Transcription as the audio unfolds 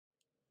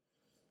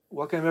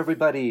Welcome,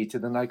 everybody, to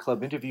the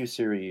Nightclub interview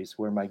series,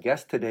 where my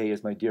guest today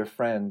is my dear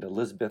friend,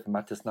 Elizabeth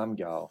Mattis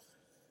Namgyel.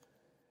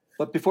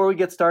 But before we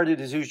get started,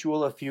 as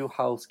usual, a few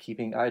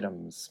housekeeping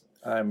items.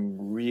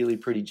 I'm really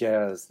pretty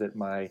jazzed that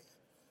my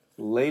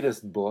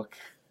latest book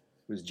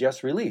was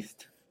just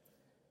released,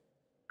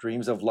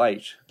 Dreams of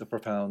Light, The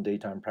Profound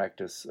Daytime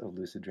Practice of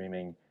Lucid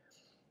Dreaming.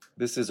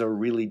 This is a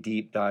really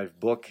deep dive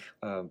book,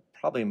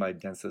 probably my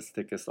densest,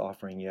 thickest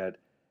offering yet.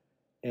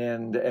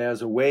 And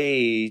as a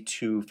way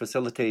to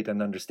facilitate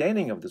an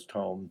understanding of this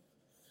tome,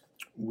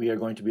 we are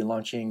going to be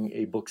launching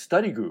a book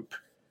study group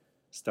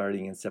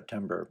starting in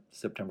September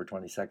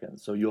 22nd.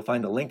 So you'll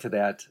find a link to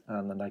that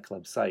on the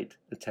Nightclub site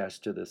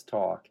attached to this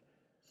talk.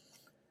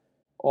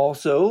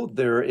 Also,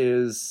 there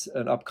is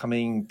an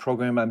upcoming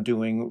program I'm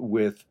doing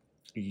with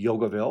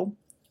Yogaville,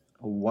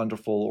 a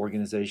wonderful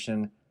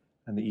organization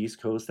on the East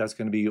Coast. That's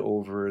going to be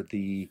over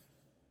the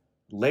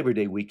Labor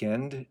Day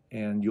weekend,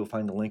 and you'll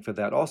find the link for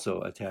that also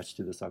attached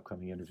to this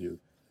upcoming interview.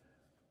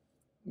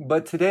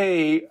 But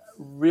today,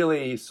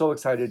 really so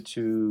excited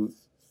to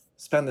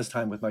spend this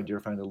time with my dear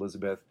friend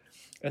Elizabeth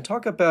and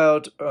talk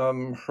about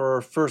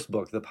her first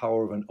book, The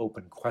Power of an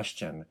Open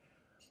Question,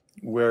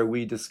 where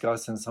we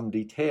discuss in some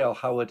detail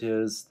how it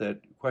is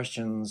that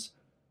questions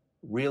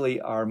really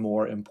are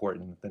more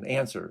important than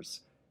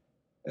answers.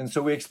 And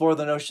so we explore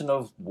the notion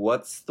of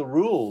what's the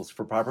rules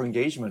for proper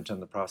engagement in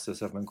the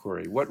process of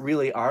inquiry? What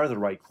really are the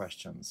right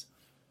questions?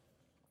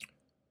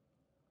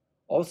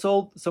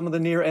 Also, some of the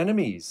near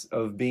enemies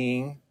of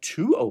being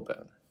too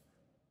open.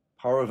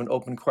 Power of an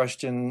open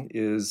question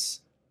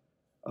is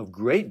of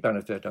great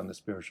benefit on the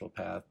spiritual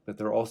path, but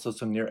there are also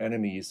some near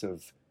enemies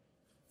of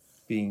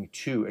being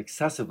too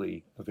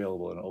excessively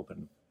available and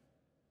open.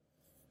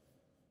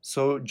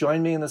 So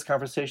join me in this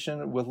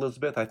conversation with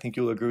Elizabeth. I think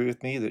you'll agree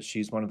with me that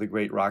she's one of the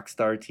great rock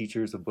star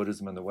teachers of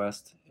Buddhism in the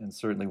West, and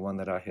certainly one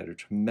that I had a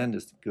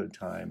tremendous good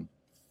time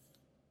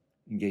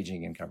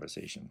engaging in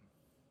conversation.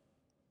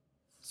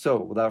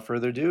 So without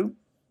further ado,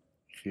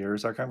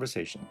 here's our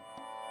conversation.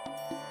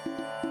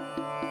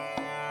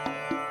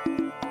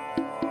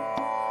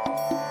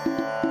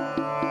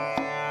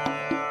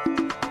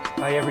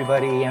 Hi,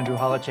 everybody. Andrew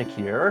Holacek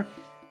here.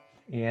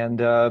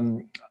 And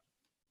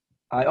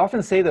I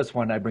often say this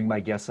when I bring my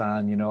guests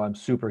on, I'm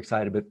super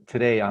excited, but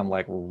today I'm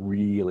like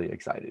really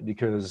excited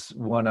because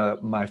one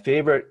of my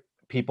favorite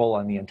people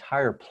on the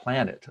entire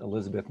planet,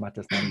 Elizabeth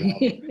Mattis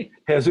Namgyel,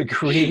 has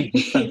agreed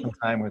to spend some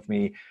time with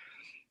me.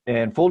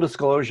 And full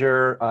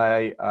disclosure,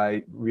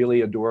 I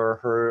really adore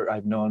her.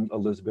 I've known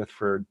Elizabeth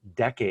for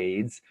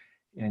decades,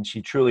 and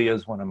she truly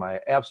is one of my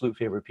absolute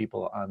favorite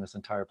people on this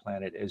entire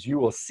planet, as you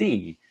will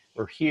see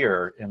or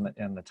hear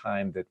in the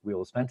time that we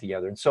will spend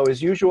together. And so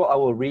as usual, I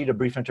will read a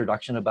brief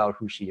introduction about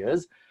who she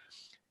is,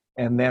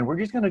 and then we're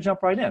just going to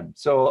jump right in.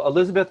 So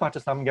Elizabeth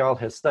Mattis Namgyel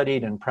has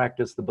studied and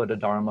practiced the Buddha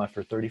Dharma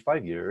for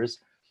 35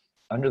 years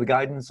under the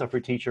guidance of her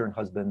teacher and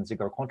husband,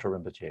 Dzigar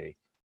Kongtrul Rinpoche.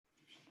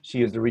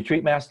 She is the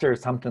retreat master at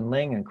Samten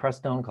Ling in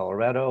Crestone,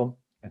 Colorado,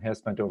 and has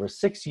spent over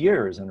 6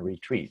 years in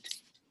retreat.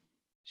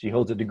 She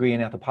holds a degree in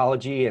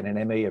anthropology and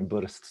an MA in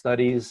Buddhist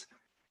studies,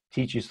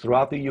 teaches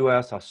throughout the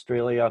US,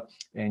 Australia,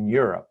 and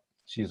Europe.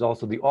 She's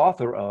also the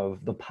author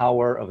of The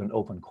Power of an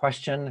Open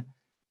Question,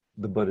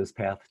 The Buddha's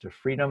Path to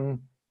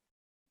Freedom,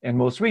 and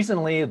most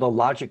recently, The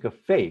Logic of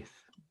Faith,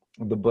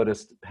 The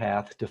Buddhist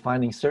Path to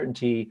Finding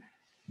Certainty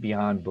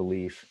Beyond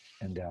Belief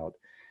and Doubt.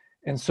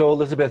 And so,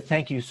 Elizabeth,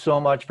 thank you so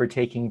much for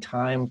taking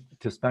time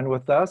to spend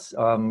with us.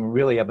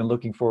 Really, I've been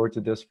looking forward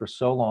to this for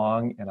so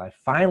long, and I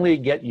finally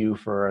get you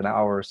for an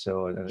hour or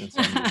so, and so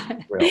I'm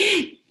just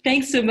thrilled.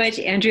 Thanks so much,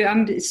 Andrew.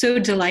 I'm so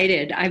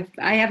delighted.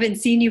 I haven't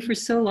seen you for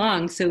so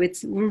long, so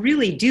we're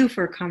really due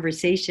for a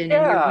conversation.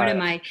 And you're one of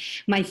my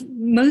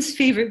most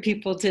favorite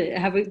people to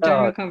have a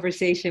Dharma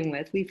conversation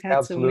with. We've had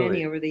absolutely. So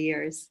many over the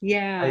years.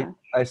 Yeah,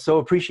 I so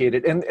appreciate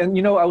it. And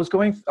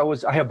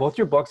I have both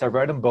your books. I've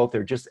read them both.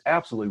 They're just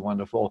absolutely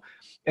wonderful.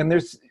 And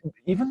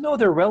even though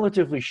they're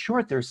relatively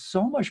short, there's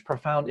so much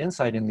profound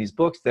insight in these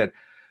books that,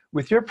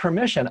 with your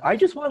permission, I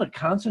just want to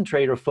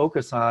concentrate or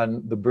focus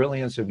on the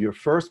brilliance of your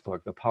first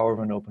book, The Power of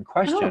an Open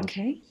Question. Oh,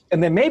 okay.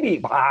 And then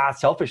maybe,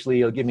 selfishly,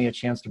 you'll give me a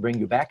chance to bring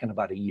you back in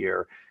about a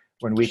year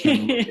when we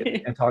can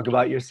and talk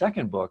about your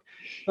second book.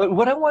 But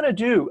what I want to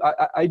do,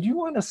 I do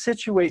want to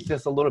situate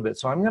this a little bit.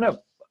 So I'm going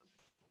to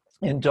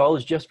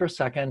indulge just for a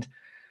second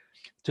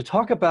to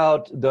talk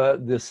about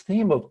this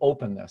theme of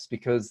openness,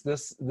 because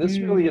this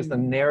really is the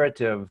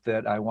narrative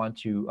that I want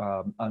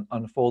to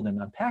unfold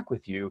and unpack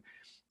with you.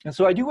 And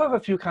so I do have a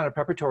few kind of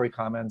preparatory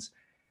comments,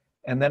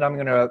 and then I'm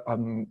going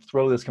to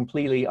throw this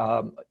completely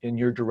in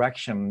your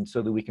direction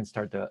so that we can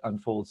start to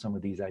unfold some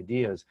of these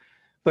ideas.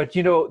 But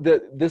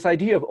this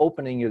idea of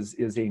opening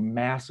is a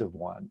massive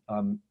one,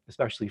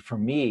 especially for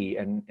me.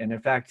 And in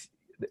fact,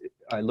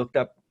 I looked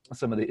up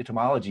some of the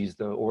etymologies,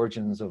 the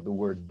origins of the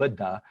word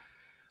Buddha.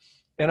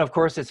 And of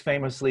course, it's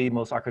famously,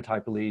 most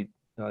archetypally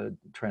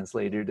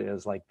translated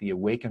as like the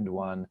awakened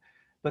one.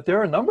 But there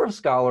are a number of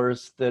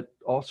scholars that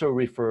also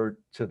refer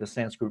to the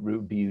Sanskrit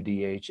root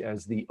budh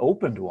as the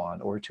opened one,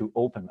 or to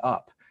open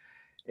up.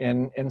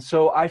 And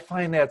so I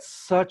find that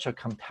such a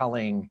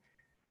compelling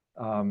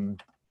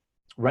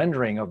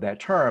rendering of that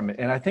term.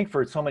 And I think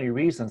for so many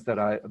reasons that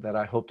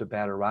I hope to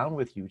bat around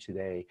with you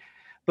today.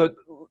 But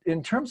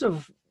in terms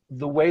of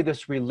the way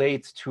this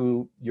relates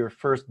to your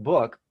first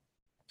book,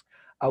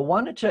 I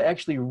wanted to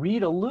actually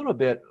read a little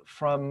bit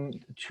from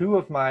two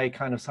of my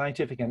kind of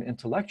scientific and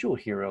intellectual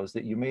heroes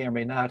that you may or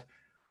may not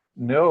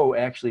know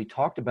actually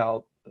talked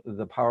about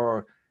the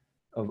power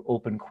of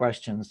open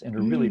questions in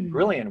a really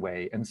brilliant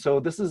way. And so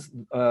this is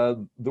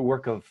the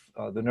work of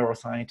the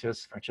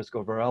neuroscientist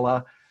Francesco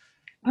Varela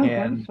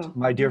and wonderful.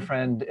 my dear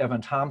friend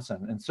Evan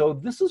Thompson. And so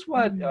this is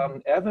what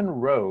Evan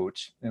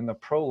wrote in the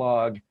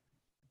prologue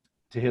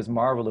to his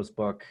marvelous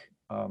book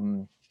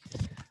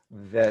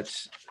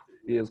that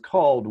is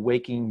called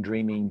Waking,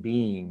 Dreaming,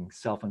 Being,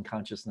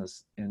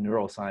 Self-Unconsciousness in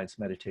Neuroscience,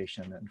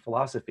 Meditation, and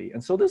Philosophy.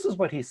 And so this is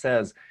what he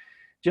says,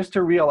 just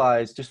to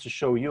realize, just to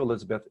show you,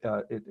 Elizabeth,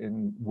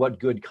 in what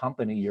good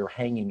company you're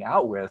hanging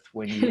out with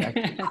when you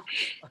actually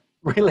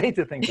relate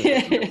to things.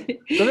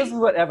 So this is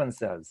what Evan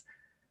says.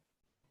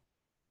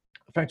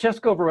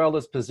 Francesco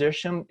Varela's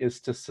position is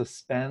to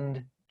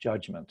suspend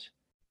judgment.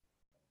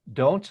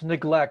 Don't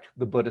neglect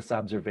the Buddhist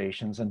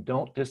observations and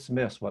don't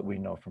dismiss what we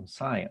know from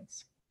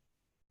science.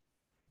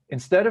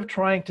 Instead of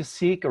trying to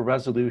seek a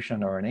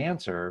resolution or an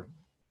answer,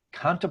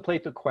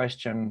 contemplate the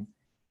question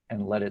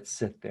and let it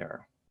sit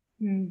there.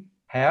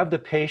 Have the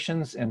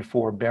patience and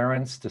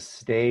forbearance to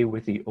stay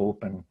with the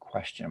open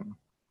question.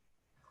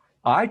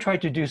 I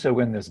tried to do so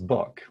in this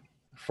book.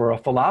 For a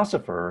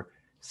philosopher,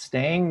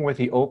 staying with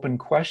the open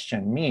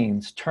question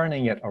means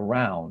turning it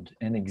around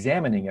and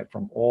examining it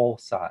from all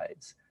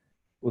sides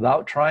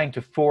without trying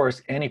to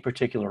force any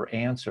particular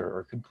answer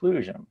or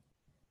conclusion.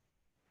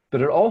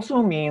 But it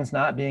also means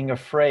not being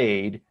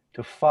afraid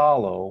to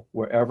follow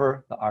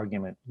wherever the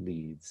argument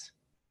leads.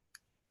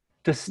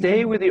 To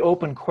stay with the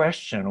open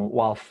question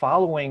while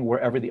following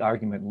wherever the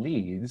argument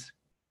leads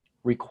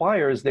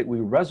requires that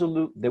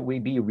we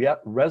be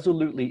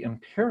resolutely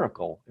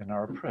empirical in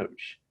our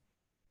approach.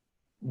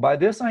 By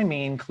this I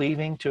mean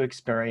cleaving to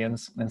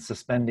experience and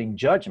suspending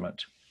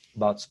judgment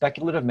about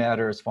speculative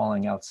matters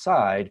falling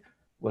outside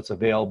what's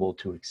available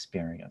to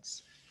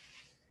experience.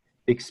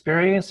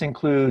 Experience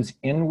includes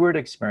inward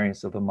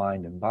experience of the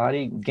mind and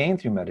body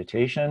gained through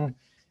meditation,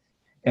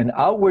 and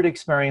outward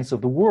experience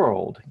of the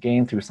world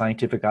gained through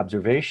scientific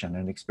observation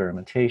and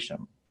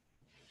experimentation.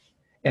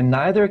 In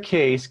neither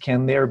case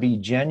can there be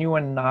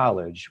genuine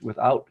knowledge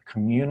without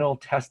communal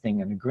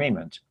testing and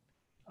agreement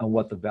on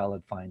what the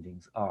valid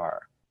findings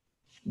are.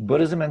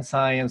 Buddhism and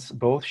science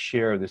both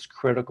share this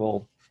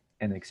critical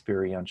and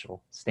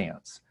experiential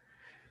stance.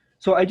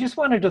 So I just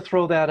wanted to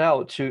throw that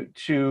out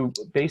to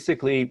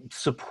basically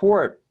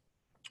support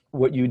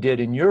what you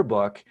did in your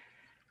book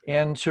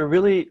and to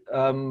really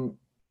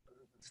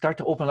start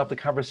to open up the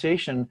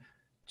conversation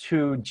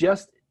to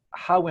just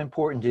how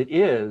important it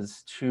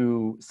is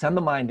to send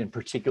the mind in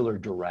particular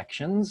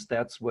directions.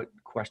 That's what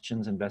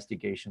questions,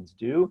 investigations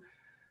do.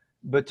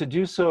 But to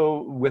do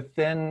so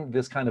within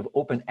this kind of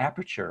open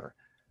aperture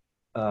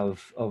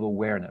of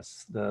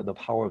awareness, the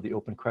power of the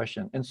open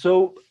question. And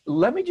so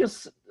let me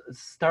just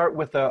start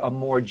with a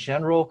more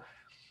general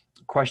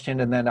question,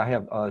 and then I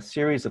have a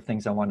series of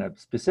things I want to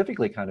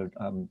specifically kind of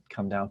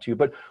come down to.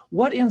 But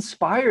what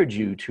inspired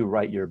you to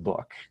write your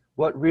book?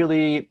 What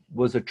really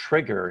was a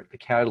trigger, the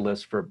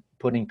catalyst for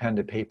putting pen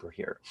to paper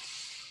here?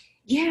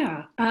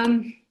 Yeah.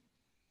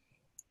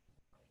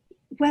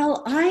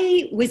 Well,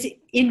 I was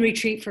in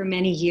retreat for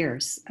many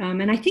years.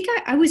 And I think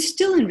I was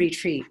still in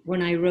retreat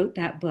when I wrote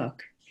that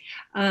book.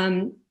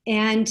 And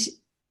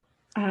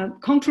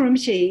Kongtrul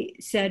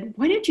Rinpoche said,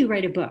 "Why don't you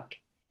write a book?"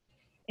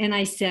 And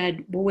I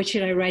said, "Well, what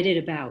should I write it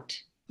about?"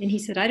 And he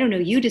said, "I don't know,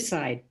 you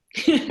decide."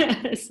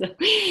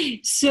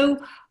 so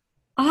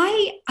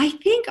I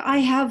think I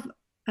have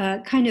a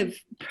kind of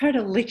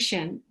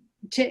predilection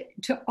to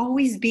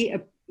always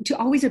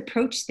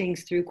approach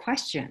things through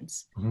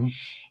questions. Mm-hmm.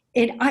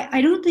 And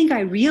I don't think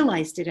I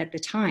realized it at the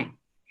time.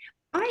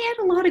 I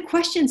had a lot of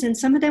questions, and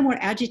some of them were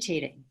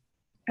agitating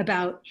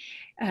about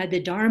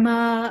the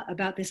Dharma,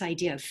 about this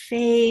idea of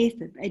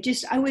faith.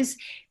 I was,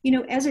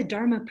 as a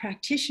Dharma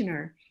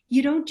practitioner,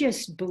 you don't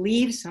just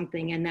believe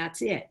something and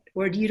that's it,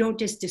 or you don't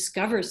just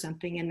discover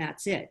something and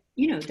that's it.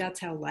 That's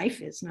how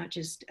life is, not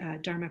just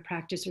Dharma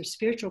practice or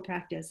spiritual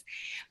practice,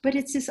 but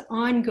it's this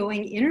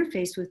ongoing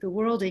interface with the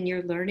world, and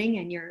you're learning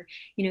and you're,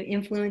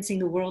 influencing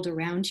the world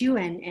around you,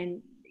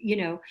 and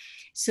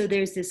so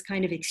there's this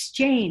kind of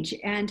exchange.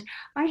 And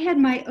I had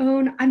my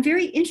own, I'm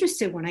very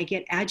interested when I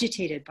get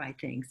agitated by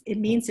things. It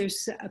means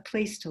there's a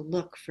place to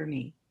look for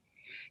me.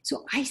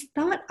 So I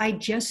thought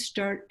I'd just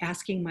start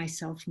asking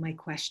myself my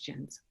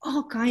questions,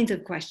 all kinds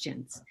of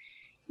questions,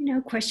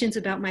 questions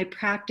about my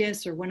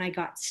practice or when I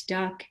got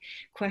stuck,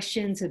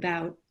 questions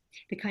about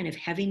the kind of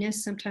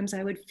heaviness sometimes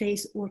I would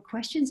face, or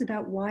questions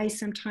about why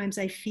sometimes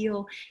I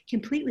feel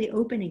completely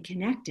open and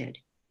connected.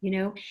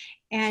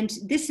 And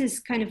this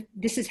is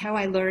how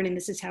I learn, and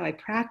this is how I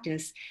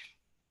practice.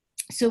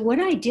 So what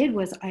I did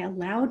was I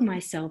allowed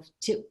myself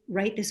to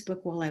write this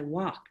book while I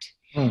walked.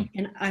 Mm.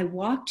 And I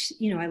walked,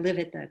 I live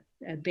at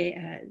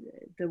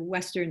the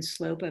western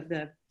slope of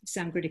the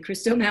Sangre de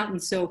Cristo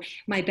Mountains. So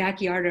my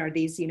backyard are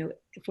these,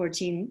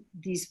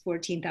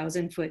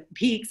 14,000 foot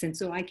peaks. And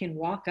so I can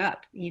walk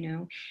up,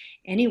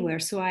 anywhere.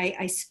 So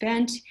I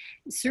spent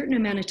a certain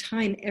amount of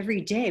time every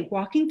day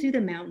walking through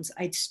the mountains.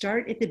 I'd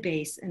start at the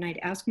base and I'd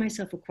ask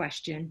myself a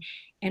question,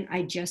 and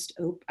I just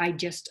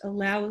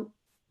allow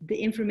the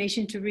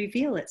information to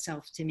reveal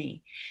itself to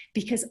me.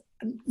 Because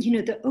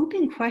the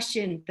open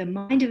question, the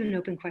mind of an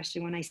open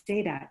question, when I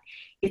say that,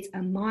 it's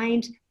a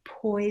mind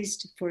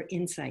poised for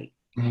insight.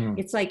 Mm.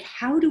 It's like,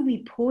 how do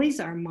we poise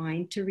our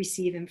mind to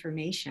receive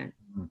information?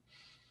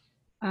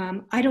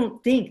 I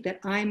don't think that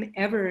I'm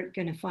ever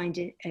going to find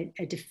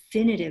a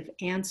definitive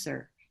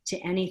answer to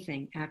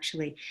anything,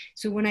 actually.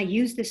 So when I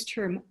use this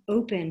term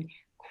open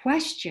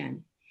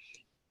question,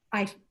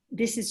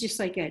 this is just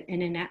like a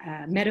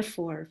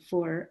metaphor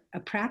for a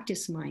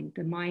practice mind,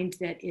 the mind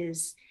that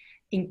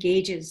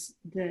engages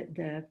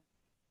the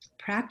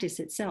practice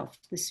itself,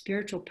 the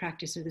spiritual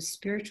practice or the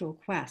spiritual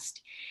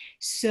quest.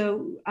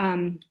 So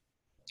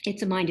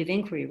it's a mind of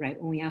inquiry,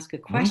 right? When we ask a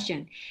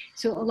question.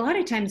 So a lot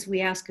of times when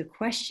we ask a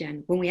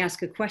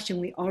question,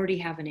 we already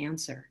have an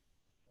answer.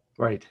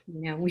 Right.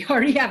 We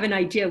already have an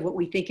idea of what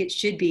we think it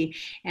should be,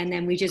 and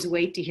then we just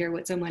wait to hear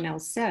what someone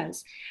else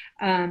says.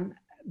 And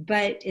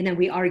then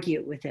we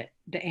argue with it,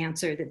 the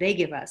answer that they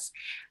give us.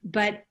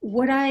 But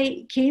what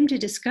I came to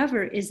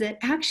discover is that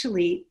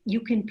actually you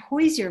can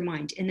poise your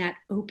mind in that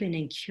open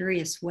and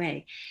curious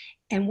way.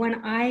 And when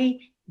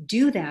I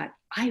do that,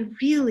 I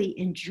really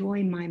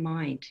enjoy my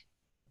mind.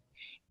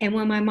 And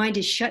when my mind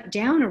is shut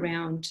down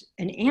around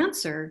an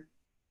answer,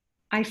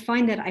 I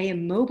find that I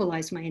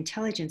immobilize my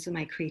intelligence and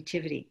my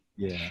creativity.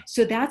 Yeah.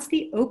 So that's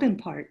the open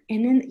part.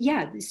 And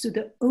then, so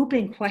the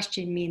open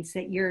question means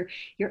that you're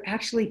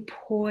actually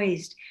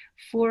poised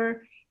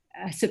for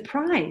a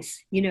surprise.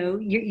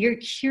 You're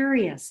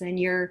curious and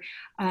you're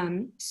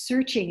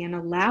searching and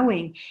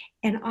allowing.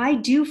 And I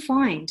do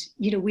find,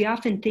 we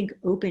often think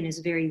open is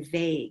very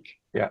vague.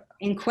 Yeah.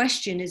 And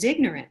question is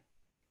ignorant.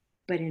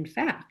 But in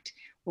fact,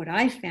 what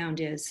I found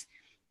is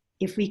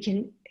if we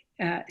can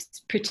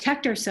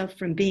protect ourselves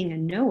from being a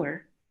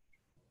knower,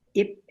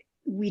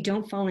 we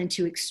don't fall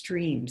into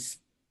extremes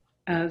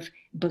of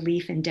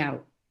belief and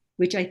doubt,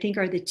 which I think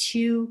are the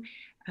two,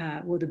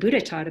 the Buddha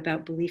taught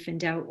about belief and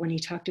doubt when he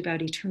talked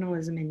about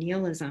eternalism and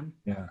nihilism.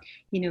 Yeah.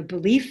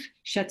 Belief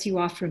shuts you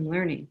off from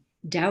learning.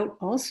 Doubt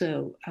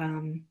also,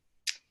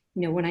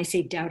 when I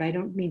say doubt, I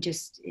don't mean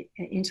just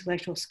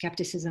intellectual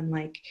skepticism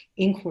like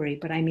inquiry,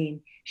 but I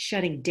mean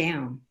shutting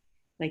down.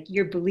 Like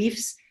your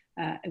beliefs,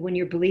 when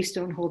your beliefs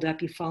don't hold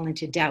up, you fall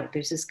into doubt.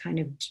 There's this kind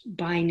of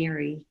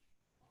binary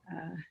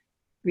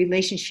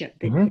relationship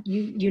that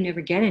you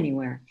never get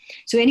anywhere.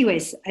 So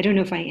anyways, I don't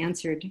know if I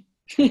answered.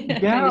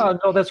 Yeah,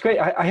 no, that's great.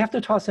 I have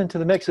to toss into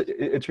the mix.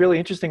 It's really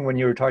interesting when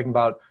you were talking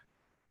about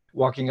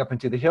walking up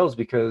into the hills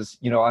because,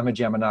 I'm a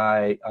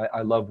Gemini.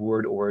 I love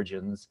word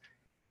origins.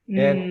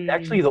 And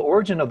actually the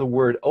origin of the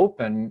word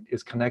open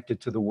is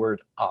connected to the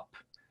word up.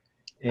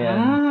 And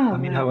I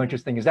mean, how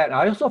interesting is that? And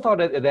I also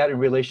thought of that in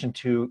relation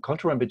to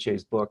Khenpo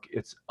Rinpoche's book,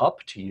 It's Up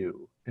to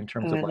You, in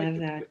terms of I like love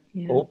that.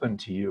 Yeah. open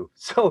to you.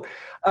 So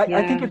I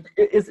think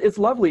it's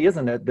lovely,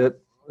 isn't it?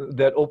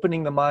 That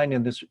opening the mind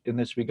in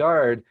this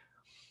regard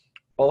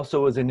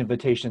also is an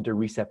invitation to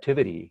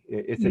receptivity.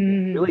 It's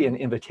really an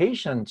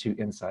invitation to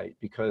insight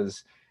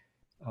because,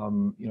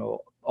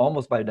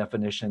 almost by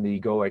definition, the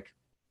egoic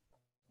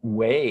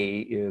way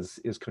is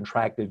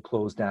contracted,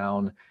 closed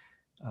down,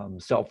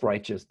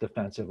 self-righteous,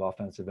 defensive,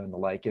 offensive, and the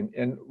like.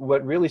 And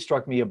what really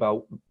struck me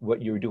about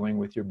what you're doing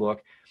with your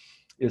book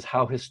is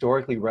how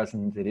historically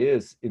resonant it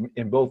is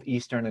in both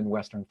Eastern and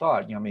Western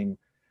thought.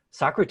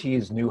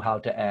 Socrates knew how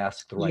to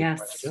ask the right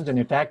questions. And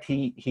in fact,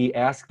 he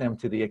asked them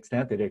to the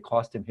extent that it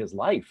cost him his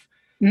life.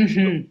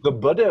 The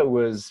Buddha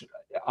was,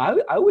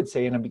 I would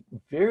say, and I'm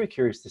very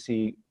curious to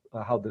see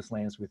how this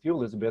lands with you,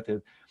 Elizabeth,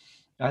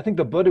 I think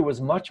the Buddha was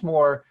much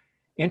more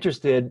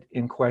interested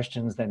in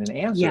questions than in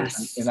answers.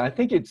 Yes. And I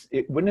think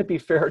wouldn't it be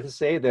fair to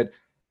say that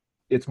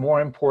it's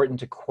more important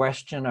to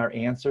question our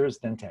answers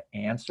than to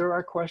answer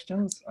our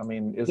questions? I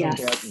mean, isn't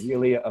that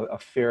really a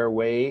fair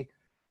way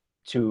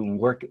to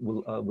work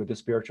with the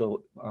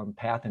spiritual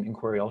path and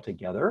inquiry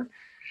altogether?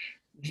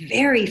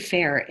 Very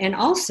fair and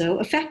also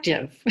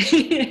effective.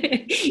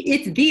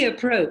 It's the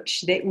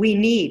approach that we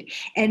need.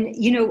 And,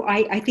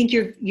 I think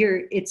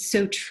it's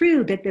so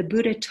true that the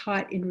Buddha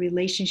taught in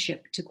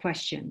relationship to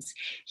questions.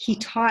 He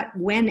taught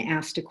when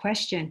asked a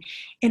question.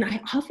 And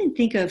I often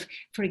think of,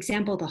 for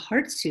example, the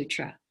Heart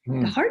Sutra.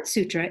 The Heart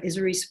Sutra is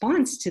a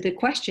response to the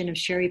question of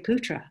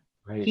Shariputra.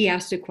 Right. He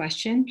asked a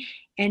question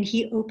and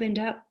he opened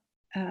up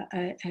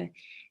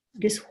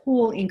this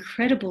whole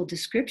incredible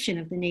description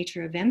of the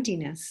nature of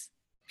emptiness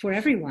for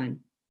everyone.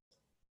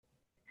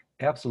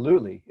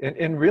 Absolutely.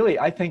 And really,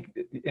 I think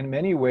in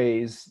many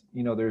ways,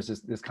 there's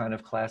this kind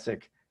of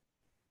classic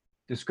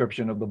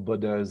description of the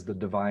Buddha as the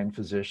divine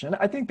physician.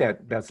 I think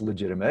that's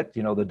legitimate,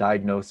 the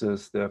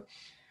diagnosis, the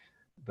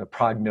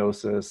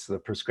prognosis, the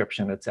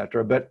prescription,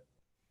 etc. But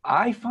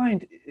I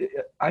find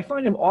I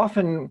find him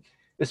often,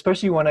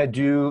 especially when I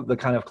do the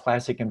kind of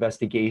classic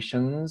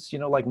investigations,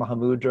 like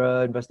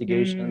Mahamudra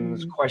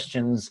investigations, Mm.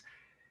 questions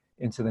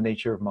into the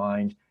nature of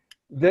mind,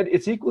 that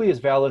it's equally as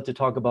valid to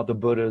talk about the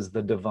Buddha as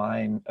the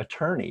divine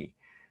attorney.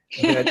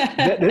 And that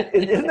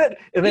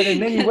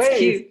That's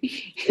cute.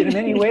 in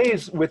many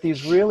ways, with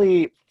these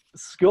really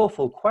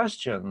skillful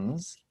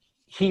questions,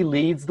 he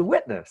leads the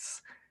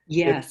witness.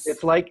 Yes.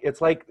 It's like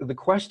the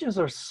questions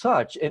are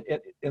such,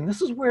 and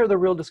this is where the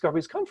real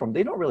discoveries come from.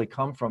 They don't really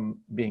come from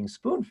being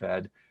spoon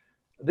fed.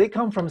 They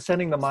come from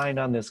sending the mind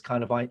on this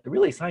kind of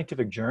really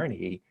scientific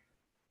journey,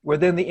 where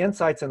then the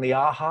insights and the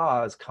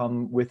ahas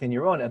come within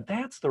your own, and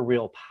that's the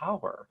real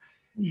power.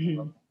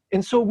 Mhm.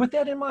 And so, with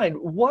that in mind,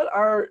 what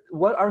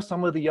are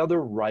some of the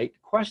other right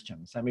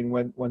questions? I mean,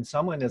 when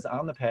someone is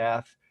on the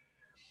path,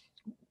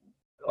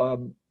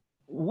 um,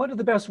 what are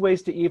the best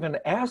ways to even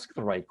ask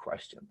the right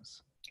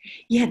questions?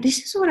 Yeah, this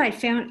is what I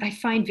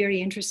find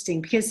very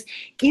interesting because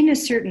in a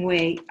certain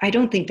way, I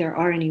don't think there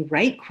are any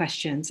right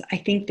questions. I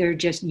think they're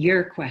just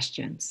your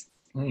questions.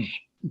 Mm,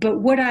 But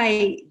what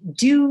I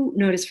do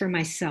notice for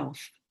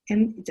myself,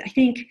 and I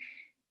think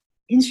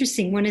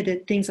interesting, one of the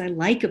things I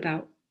like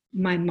about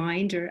my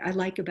mind or I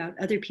like about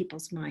other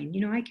people's mind,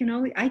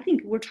 I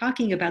think we're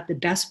talking about the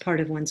best part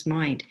of one's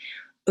mind: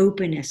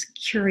 openness,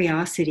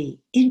 curiosity,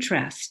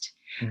 interest,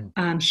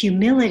 mm,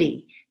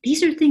 humility.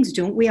 These are things,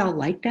 don't we all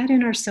like that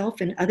in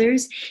ourselves and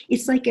others?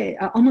 It's like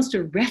almost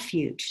a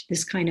refuge,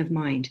 this kind of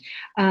mind.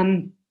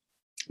 Um,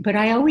 but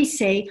I always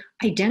say,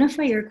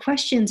 identify your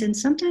questions, and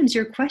sometimes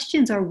your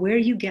questions are where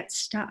you get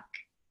stuck.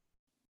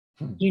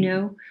 mm, You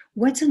know,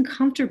 what's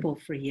uncomfortable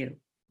for you?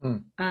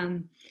 mm.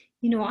 um,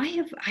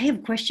 I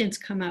have questions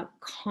come up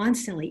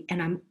constantly,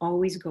 and I'm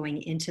always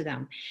going into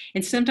them.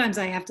 And sometimes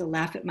I have to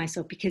laugh at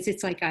myself because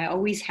it's like I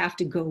always have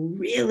to go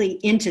really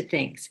into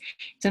things.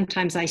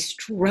 Sometimes I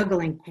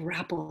struggle and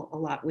grapple a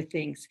lot with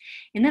things,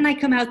 and then I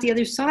come out the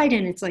other side,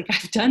 and it's like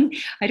I've done.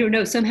 I don't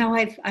know. Somehow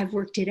I've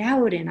worked it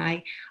out, and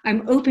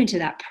I'm open to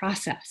that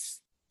process.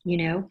 You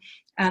know.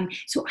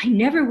 So I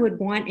never would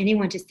want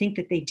anyone to think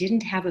that they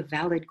didn't have a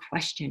valid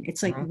question.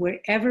 It's like Mhm.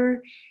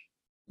 wherever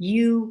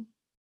you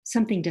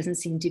something doesn't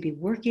seem to be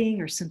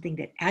working or something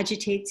that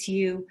agitates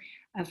you.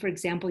 For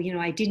example,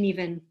 I didn't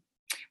even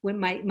when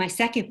my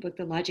second book,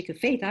 The Logic of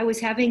Faith, I was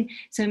having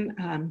some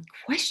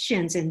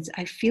questions and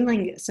I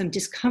feeling some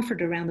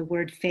discomfort around the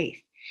word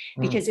faith.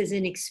 Mm. Because as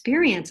an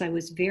experience, I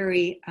was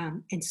very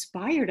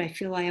inspired. I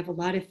feel I have a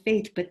lot of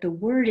faith, but the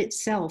word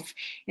itself,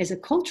 as a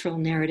cultural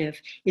narrative,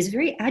 is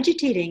very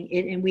agitating,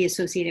 and we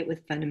associate it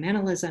with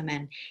fundamentalism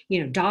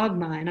and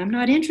dogma. And I'm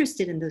not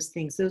interested in those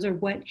things. Those are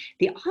what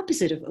the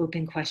opposite of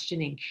open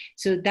questioning.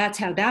 So that's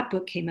how that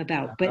book came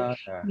about. But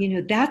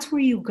Okay. that's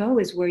where you go,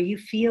 is where you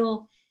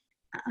feel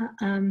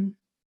um,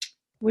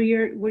 where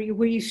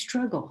you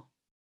struggle,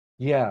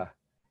 Yeah.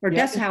 or Yeah.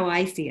 that's how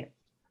I see it.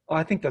 Oh,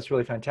 I think that's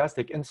really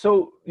fantastic. And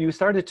so you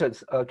started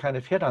to kind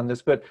of hit on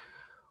this, but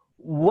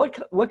what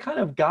kind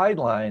of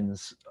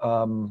guidelines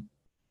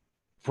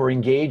for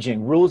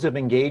engaging, rules of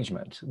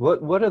engagement?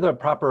 What are the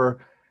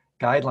proper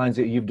guidelines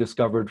that you've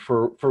discovered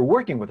for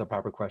working with a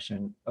proper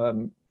question?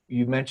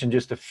 You mentioned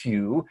just a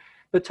few,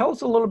 but tell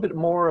us a little bit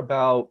more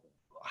about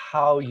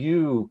how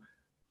you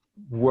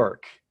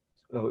work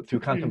through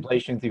Mhm.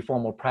 contemplation, through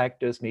formal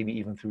practice, maybe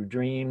even through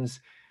dreams.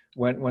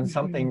 When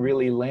something Mhm.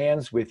 really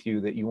lands with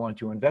you that you want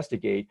to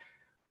investigate,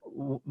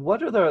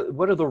 what are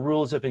the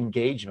rules of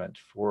engagement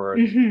for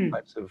Mhm.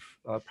 types of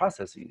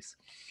processes?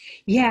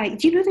 Yeah,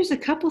 there's a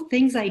couple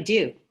things I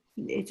do.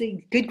 It's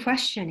a good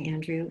question,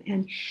 Andrew.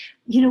 And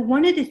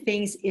one of the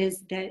things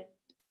is that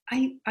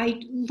I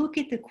look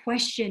at the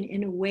question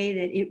in a way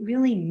that it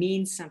really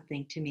means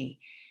something to me.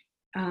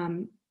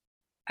 Um,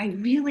 I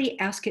really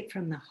ask it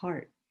from the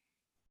heart.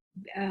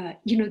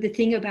 The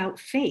thing about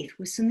faith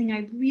was something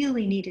I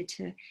really needed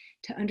to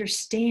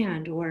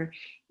understand. Or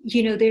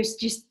there's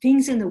just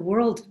things in the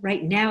world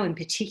right now, in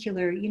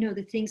particular,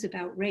 the things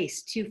about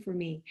race too, for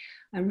me,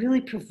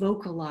 really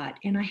provoke a lot,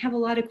 and I have a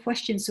lot of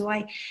questions. So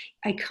I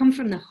come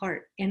from the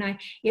heart, and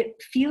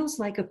it feels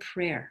like a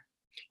prayer.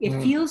 It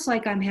Mm, feels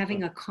like I'm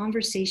having a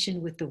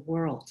conversation with the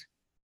world.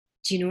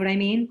 Do you know what I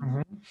mean?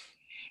 mhm.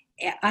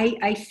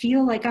 I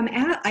feel like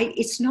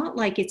it's not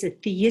like it's a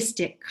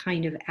theistic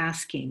kind of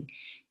asking.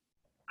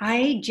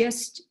 I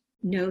just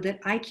know that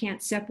I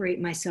can't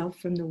separate myself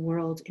from the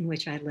world in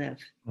which I live.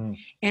 Mm,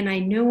 And I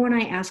know when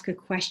I ask a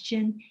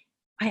question,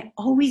 I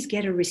always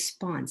get a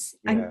response.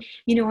 yeah.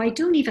 I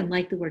don't even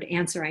like the word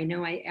answer. I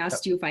know I Yeah.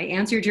 asked you if I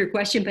answered your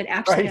question, but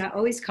actually, Right. I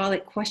always call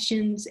it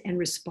questions and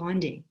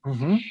responding,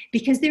 Hmm.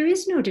 because there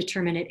is no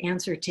determinate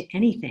answer to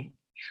anything.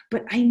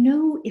 But I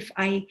know if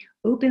I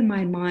open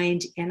my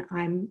mind and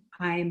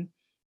I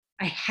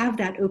have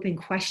that open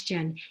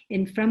question,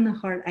 and from the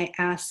heart, I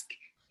ask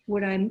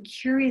what I'm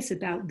curious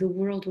about, the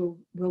world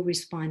will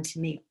respond to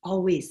me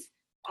always,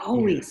 Yeah.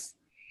 always.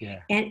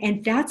 Yeah.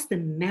 And that's the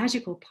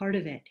magical part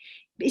of it.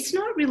 it's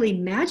not really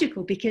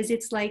magical because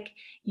it's like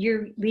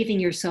you're leaving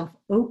yourself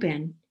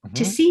open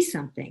to Hmm. see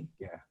something.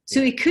 Yeah.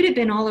 So Yeah. it could have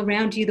been all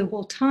around you the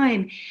whole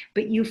time,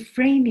 but you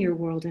frame your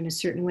world in a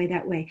certain way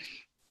that way.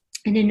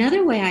 And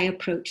another way I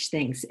approach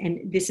things,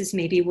 and this is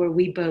maybe where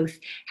we both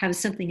have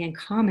something in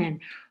common,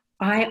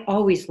 I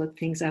always look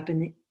things up in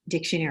the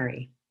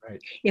dictionary. Right.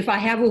 If I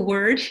have a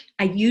word,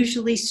 I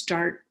usually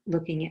start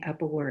looking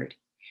up a word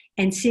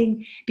and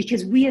seeing,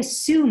 because we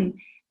assume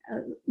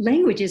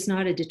language is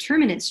not a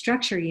determinate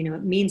structure.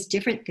 It means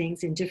different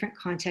things in different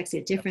contexts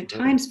at different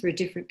Absolutely. times for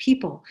different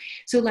people.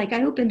 So like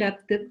I opened up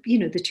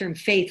the term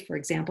faith, for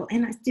example,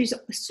 and there's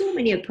so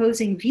many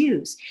opposing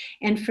views.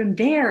 And from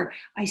there,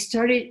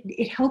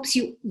 it helps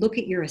you look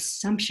at your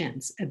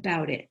assumptions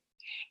about it.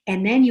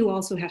 And then you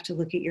also have to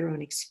look at your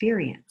own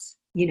experience.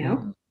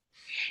 Mm.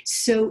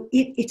 So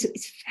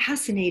it's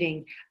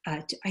fascinating,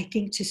 I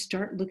think, to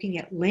start looking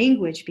at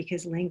language,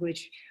 because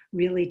language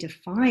really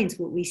defines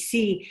what we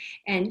see.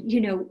 And,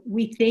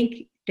 we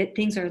think that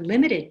things are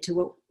limited to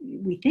what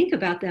we think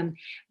about them,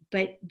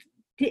 but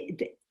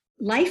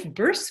life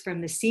bursts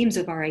from the seams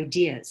of our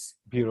ideas.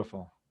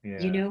 Beautiful.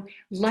 Yeah.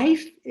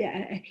 Life,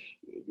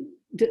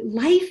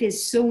 life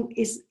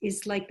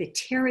is like the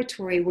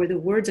territory where the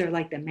words are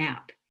like the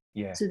map.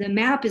 Yeah. So the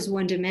map is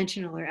one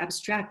dimensional or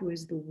abstract,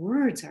 whereas the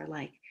words are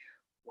like,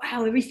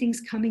 wow,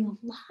 everything's coming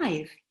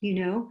alive.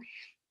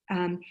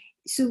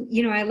 So,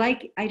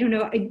 I don't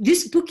know,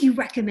 this book you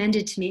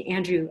recommended to me,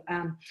 Andrew,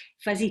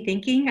 Fuzzy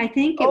Thinking, I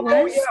think it Oh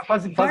was, yeah,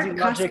 fuzzy Bart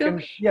logic Costco,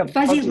 and yeah, Fuzzy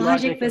fuzzy Logic,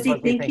 logic and Fuzzy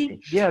fuzzy Thinking.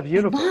 thinking. Yeah,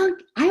 beautiful.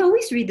 I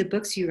always read the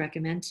books you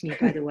recommend to me,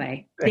 by the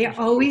way. They're Thank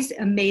you. always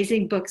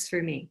amazing books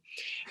for me.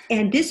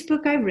 And this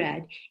book I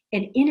read,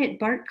 and in it,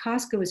 Bart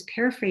Costco is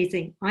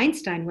paraphrasing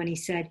Einstein when he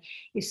said,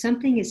 if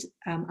something is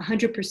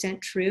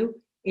 100% true,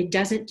 it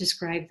doesn't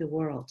describe the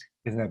world.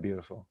 Isn't that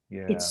beautiful?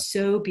 Yeah. It's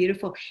so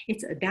beautiful.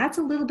 That's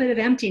a little bit of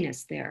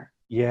emptiness there,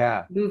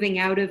 Yeah. moving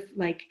out of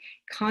like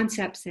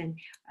concepts and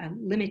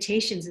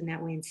limitations in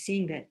that way, and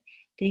seeing that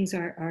things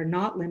are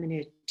not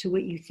limited to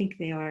what you think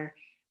they are.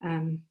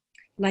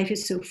 Life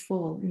is so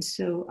full and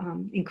so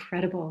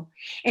incredible.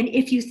 And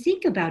if you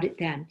think about it,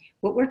 then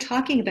what we're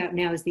talking about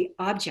now is the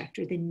object,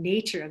 or the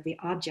nature of the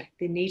object,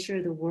 the nature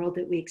of the world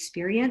that we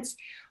experience.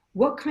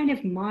 What kind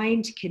of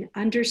mind can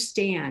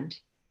understand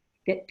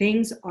that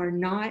things are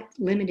not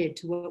limited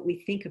to what we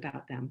think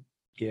about them?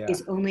 Yeah.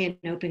 Is only an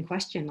open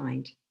question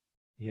mind.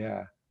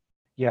 Yeah.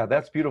 Yeah,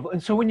 that's beautiful.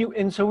 And so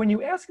when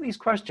you ask these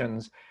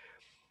questions,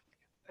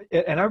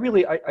 and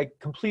I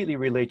completely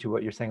relate to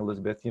what you're saying,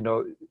 Elizabeth,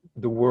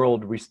 the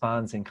world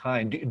responds in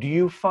kind. Do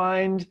you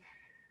find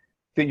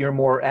that you're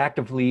more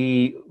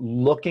actively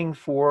looking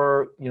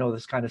for,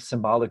 this kind of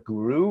symbolic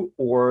guru,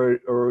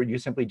 or you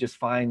simply just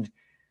find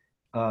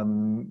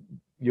um,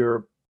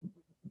 your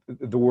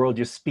the world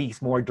just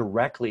speaks more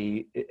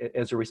directly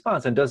as a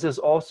response? And does this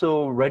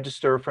also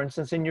register, for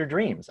instance, in your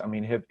dreams? I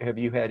mean, have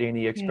you had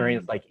any Yeah.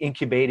 experience like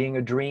incubating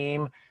a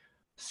dream,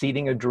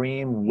 seeding a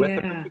dream with a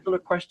Yeah. particular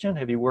question?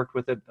 Have you worked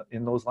with it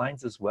in those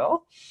lines as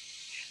well?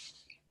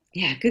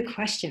 Yeah. Good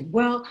question.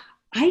 Well,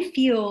 I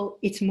feel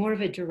it's more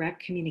of a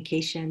direct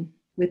communication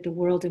with the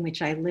world in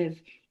which I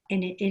live.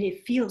 And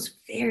it feels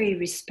very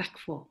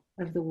respectful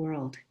of the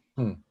world.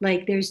 Hmm.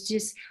 Like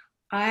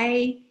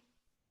I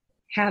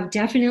have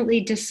definitely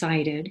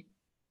decided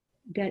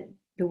that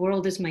the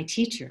world is my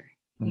teacher,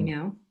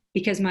 Hmm.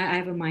 because I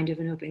have a mind of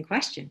an open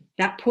question.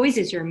 That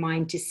poises your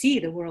mind to see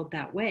the world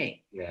that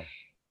way. Yeah.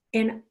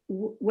 And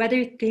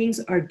whether things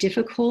are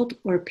difficult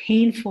or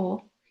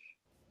painful,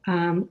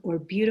 or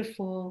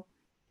beautiful,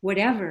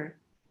 whatever,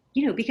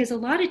 because a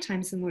lot of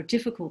times the more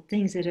difficult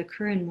things that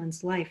occur in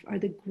one's life are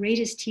the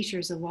greatest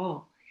teachers of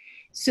all.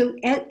 So,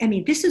 I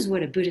mean, this is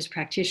what a Buddhist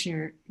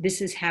practitioner,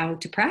 this is how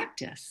to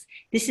practice.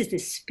 This is the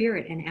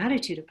spirit and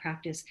attitude of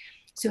practice.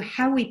 So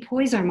how we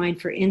poise our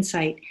mind for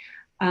insight,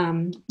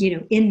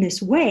 in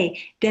this way,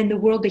 then the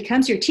world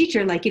becomes your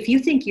teacher. Like if you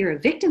think you're a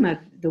victim of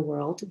the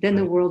world, then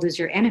the Right. world is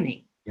your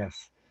enemy.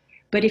 Yes.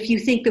 But if you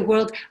think the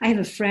world, I have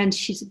a friend,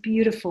 she's a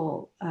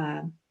beautiful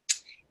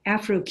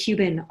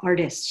Afro-Cuban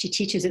artist. She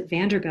teaches at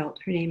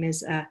Vanderbilt. Her name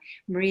is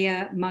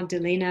Maria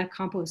Magdalena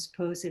Campos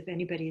Pose. If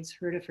anybody has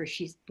heard of her,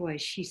 she's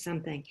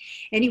something.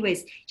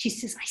 Anyways, she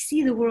says, I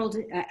see the world.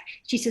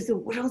 She says, the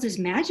world is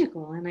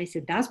magical. And I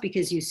said, that's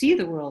because you see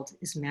the world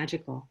is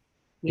magical,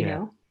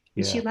 Yeah. And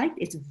Yeah.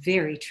 it's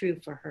very true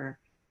for her.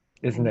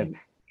 I Isn't it? mean,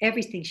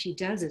 everything she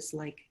does is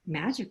like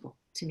magical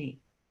to me,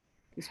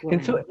 this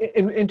And so,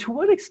 woman. and to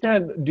what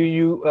extent do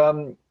you,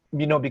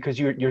 because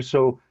you're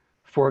so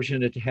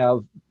fortunate to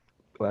have,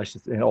 well,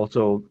 and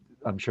also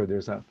I'm sure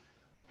there's a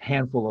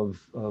handful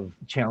of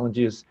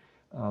challenges,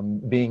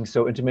 being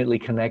so intimately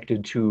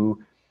connected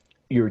to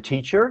your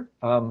teacher,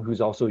 who's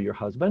also your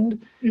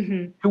husband.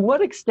 Mm-hmm. To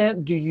what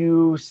extent do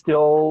you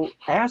still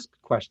ask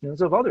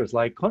questions of others,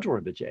 like Control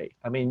Rinpoche?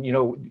 I mean,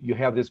 you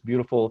have this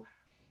beautiful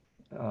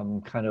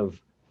kind of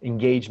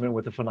engagement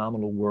with the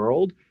phenomenal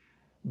world,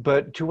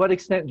 but to what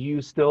extent do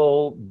you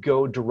still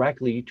go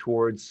directly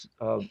towards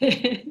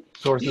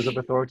sources of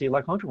authority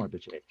like Control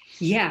Rinpoche?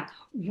 Yeah.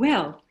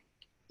 Well,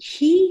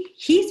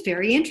 he's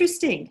very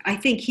interesting. I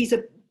think he's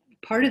a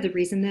part of the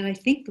reason that I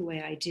think the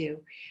way I do.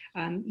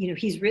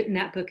 He's written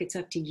that book, It's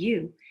Up to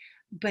You,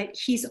 but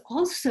he's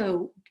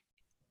also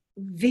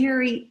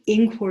very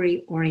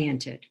inquiry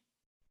oriented.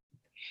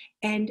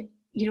 And,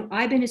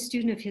 I've been a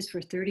student of his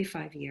for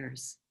 35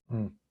 years.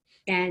 Mm.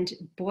 And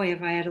boy,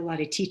 have I had a lot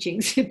of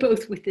teachings,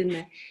 both within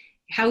the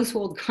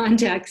household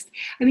context.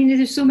 I mean,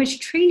 there's so much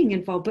training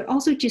involved, but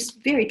also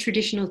just very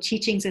traditional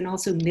teachings and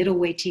also middle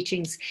way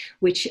teachings,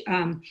 which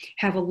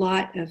have a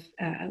lot of,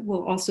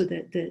 also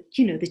the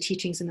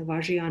teachings in the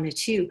Vajrayana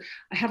too,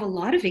 have a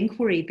lot of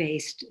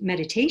inquiry-based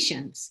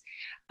meditations.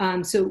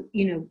 So,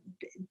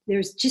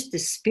 there's just the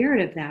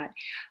spirit of that.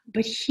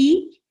 But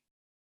he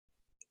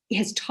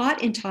has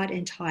taught and taught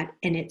and taught.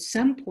 And at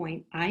some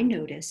point I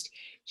noticed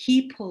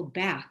he pulled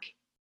back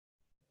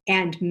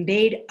and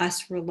made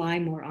us rely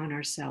more on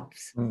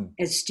ourselves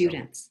as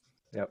students.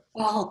 Yep.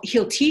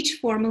 He'll teach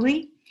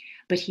formally,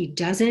 but he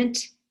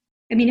doesn't.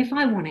 I mean, if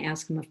I want to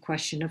ask him a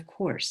question, of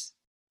course,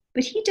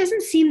 but he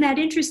doesn't seem that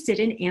interested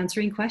in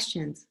answering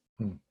questions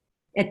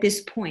at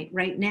this point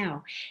right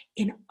now.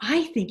 And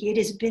I think it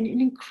has been an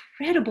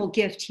incredible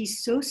gift.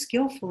 He's so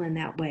skillful in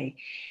that way.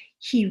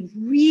 He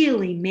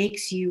really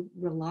makes you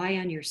rely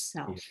on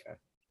yourself. Yeah.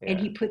 And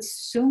he puts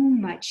so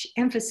much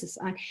emphasis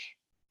on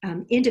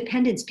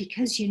independence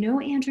because,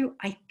 Andrew,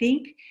 I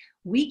think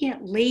we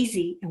get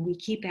lazy and we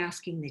keep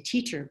asking the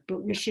teacher,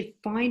 but we should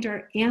find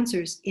our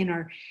answers in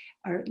our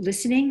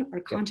listening, our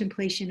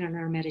contemplation, and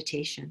our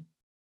meditation.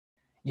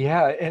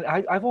 Yeah, and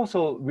I've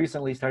also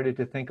recently started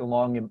to think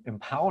along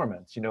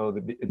empowerments,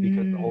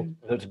 because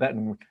the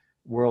Tibetan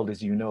world,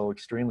 as you know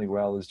extremely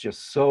well, is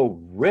just so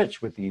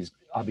rich with these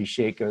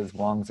abhishekas,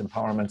 wangs,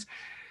 empowerments.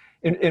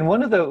 And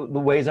one of the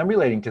ways I'm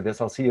relating to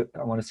this, I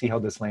want to see how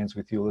this lands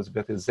with you,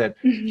 Elizabeth, is that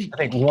I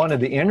think one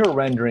of the inner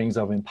renderings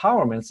of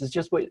empowerments is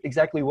just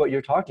exactly what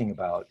you're talking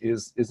about,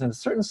 is in a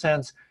certain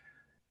sense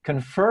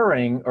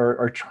conferring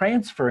or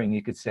transferring,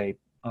 you could say,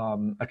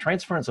 a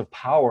transference of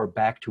power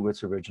back to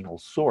its original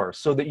source,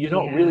 so that you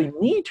don't really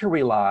need to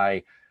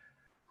rely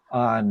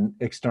on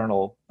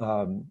external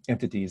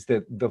entities.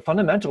 That the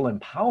fundamental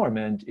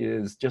empowerment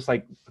is, just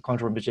like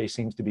Kondro Rinpoche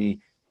seems to be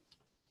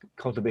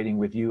cultivating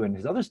with you and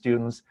his other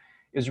students,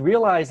 is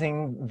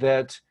realizing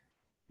that,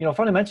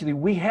 fundamentally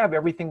we have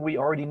everything we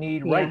already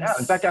need right now.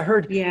 In fact, I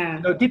heard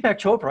Deepak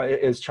Chopra,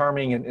 as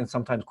charming and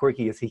sometimes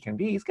quirky as he can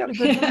be, he's got a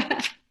good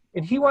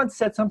and he once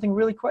said something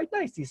really quite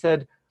nice. He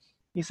said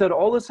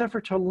all this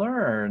effort to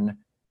learn,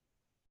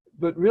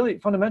 but really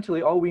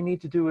fundamentally all we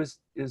need to do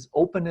is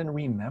open and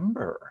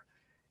remember.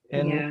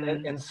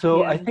 And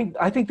so I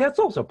think that's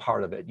also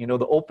part of it,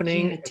 the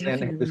opening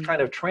and this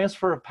kind of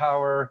transfer of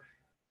power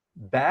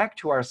back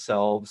to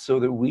ourselves, so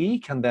that we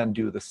can then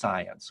do the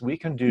science. We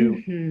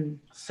can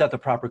set the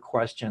proper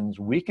questions.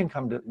 We can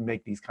come to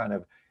make these kind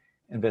of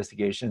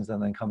investigations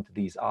and then come to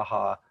these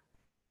aha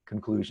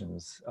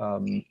conclusions.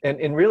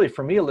 And really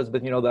for me,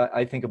 Elizabeth, that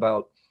I think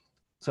about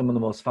some of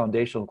the most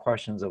foundational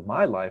questions of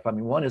my life. I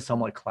mean, one is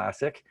somewhat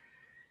classic,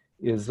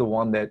 is the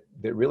one that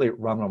really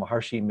Ramana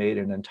Maharshi made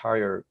an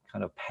entire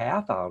kind of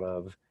path out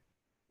of,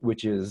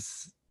 which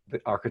is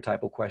the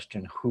archetypal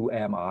question, who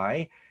am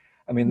I?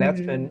 I mean,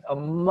 that's been a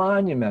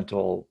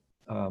monumental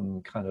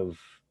kind of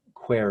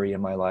query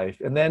in my life.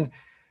 And then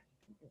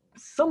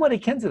somewhat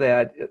akin to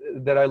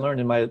that I learned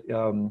in my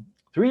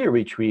 3-year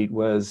retreat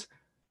was,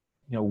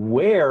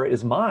 where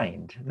is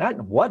mind?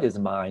 Not what is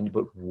mind,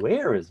 but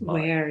where is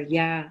mind? Where,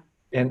 yeah.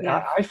 And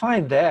I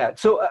find that.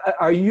 So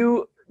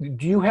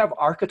do you have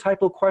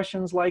archetypal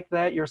questions like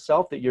that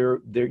yourself that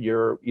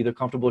you're either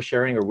comfortable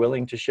sharing or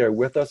willing to share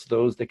with us,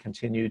 those that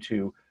continue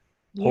to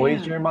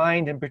poise your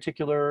mind in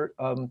particular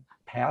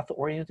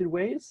path-oriented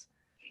ways?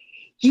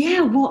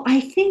 Yeah, well, I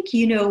think,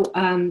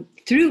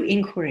 through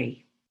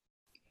inquiry,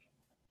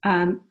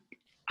 I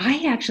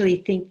actually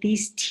think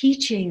these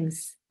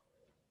teachings,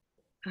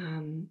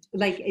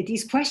 like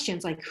these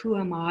questions like who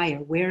am I or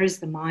where is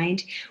the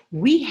mind,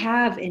 we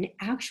have an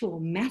actual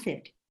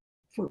method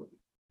for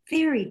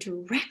very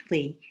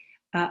directly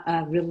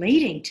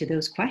relating to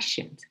those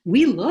questions.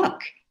 We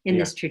look in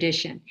this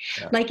tradition.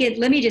 Like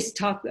let me just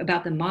talk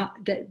about the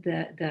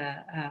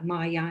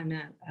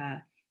Mahayana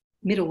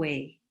middle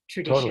way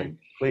tradition.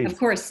 Totally. Of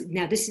course,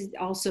 now this is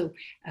also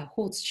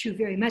holds true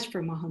very much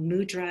for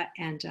Mahamudra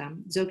and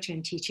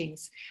Dzogchen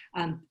teachings,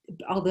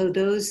 although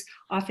those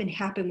often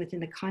happen within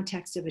the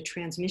context of a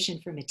transmission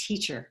from a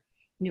teacher,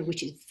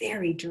 which is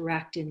very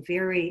direct and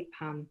very,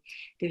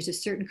 there's a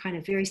certain kind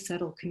of very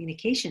subtle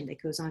communication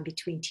that goes on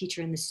between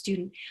teacher and the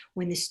student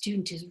when the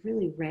student is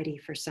really ready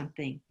for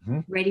something,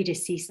 ready to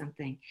see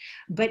something.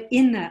 But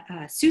in the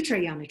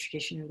Sutrayana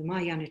tradition, or the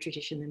Mahayana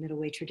tradition, the middle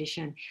way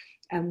tradition,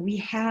 we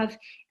have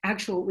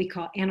actual, what we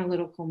call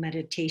analytical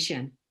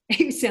meditation.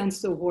 It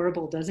sounds so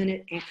horrible, doesn't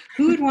it?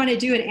 Who would want to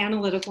do an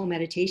analytical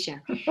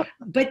meditation?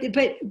 But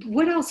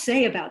what I'll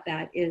say about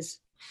that is,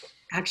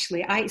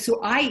 actually,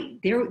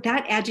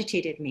 that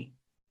agitated me,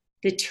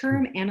 the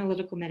term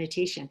analytical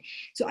meditation.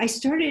 So I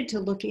started to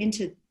look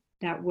into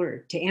that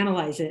word, to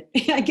analyze it.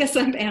 I guess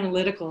I'm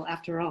analytical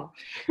after all.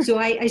 So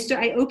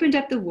I opened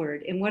up the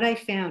word, and what I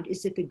found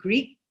is that the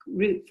Greek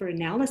root for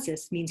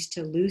analysis means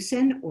to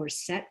loosen or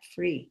set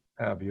free.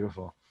 Ah,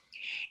 beautiful.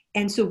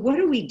 And so what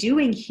are we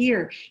doing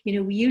here?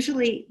 We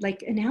usually,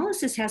 like,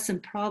 analysis has some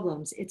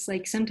problems. It's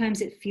like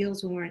sometimes it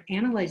feels when we're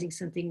analyzing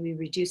something, we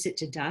reduce it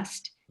to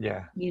dust,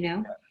 Yeah.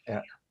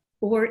 Yeah.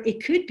 Or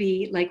it could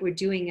be like we're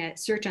doing a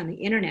search on the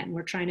internet and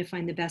we're trying to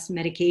find the best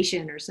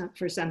medication or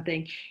for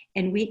something,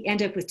 and we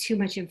end up with too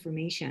much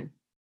information.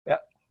 Yeah.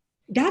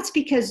 That's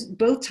because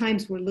both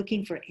times we're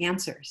looking for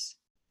answers.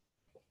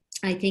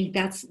 I think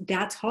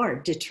that's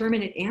hard,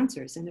 determinate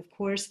answers. And of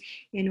course,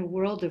 in a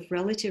world of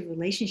relative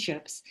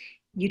relationships,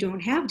 you don't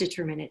have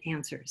determinate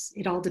answers.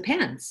 It all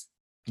depends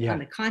on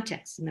the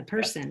context and the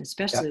person,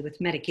 especially with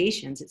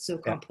medications. It's so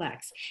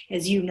complex,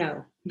 as you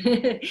know.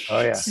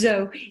 Oh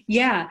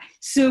yeah.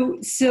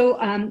 So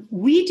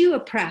we do a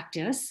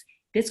practice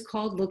that's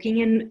called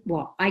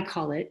I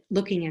call it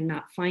looking and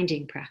not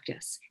finding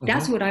practice.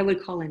 That's what I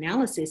would call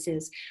analysis.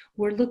 Is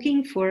we're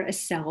looking for a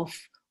self,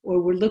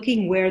 or we're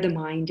looking where the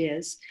mind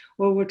is,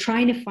 or we're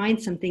trying to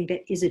find something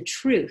that is a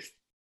truth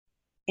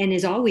and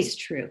is always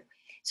true.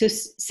 So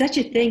such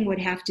a thing would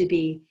have to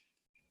be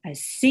a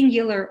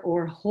singular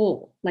or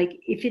whole. Like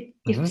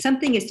if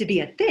something is to be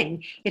a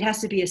thing, it has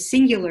to be a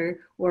singular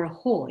or a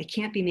whole. It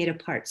can't be made of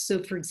parts.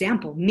 So for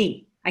example,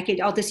 me,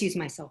 I'll just use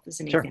myself as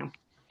an example.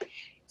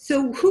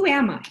 So who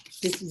am I?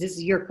 This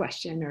is your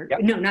question, or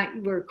no, not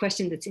your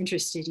question that's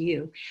interested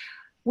you.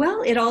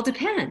 Well, it all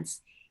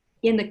depends.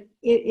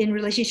 In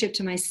relationship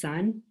to my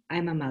son,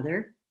 I'm a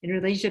mother. In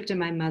relationship to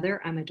my mother,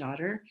 I'm a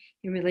daughter.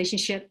 In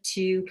relationship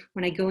to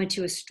when I go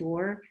into a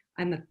store,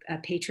 I'm a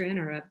patron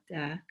or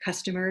a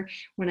customer.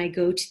 When I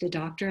go to the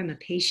doctor, I'm a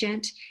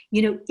patient.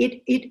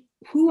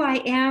 Who I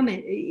am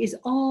is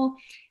all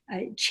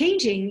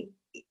changing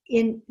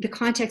in the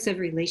context of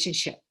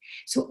relationship.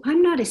 So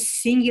I'm not a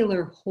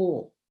singular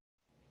whole.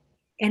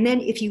 And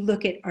then if you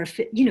look at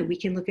we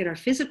can look at our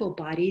physical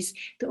bodies.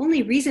 The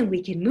only reason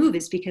we can move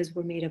is because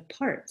we're made of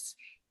parts.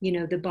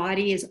 The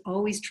body is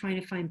always trying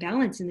to find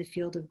balance in the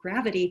field of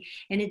gravity,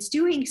 and it's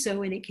doing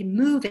so, and it can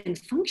move and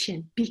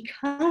function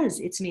because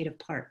it's made of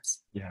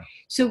parts. Yeah.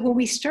 So when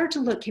we start to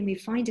look, can we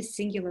find a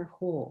singular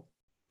whole?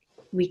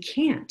 We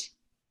can't.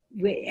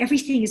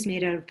 Everything is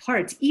made out of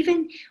parts.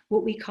 Even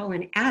what we call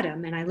an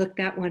atom, and I looked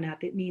that one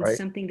up, it means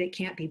something that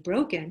can't be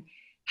broken.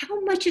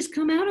 How much has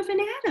come out of an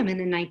atom in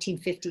the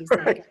 1950s?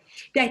 Right.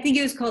 I think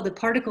it was called the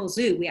particle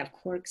zoo. We have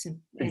quarks and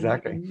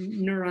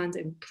neurons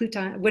and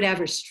pluton,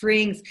 whatever,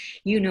 strings.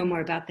 You know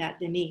more about that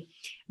than me.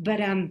 But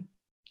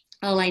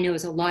all I know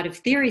is a lot of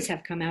theories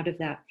have come out of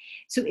that.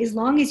 So as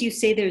long as you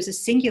say there's a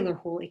singular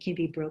whole, it can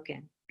be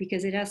broken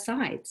because it has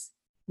sides.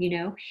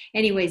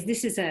 Anyways,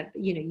 this is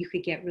you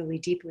could get really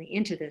deeply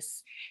into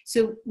this.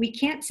 So we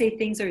can't say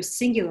things are a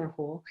singular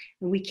whole,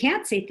 and we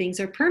can't say things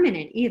are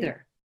permanent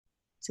either.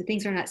 So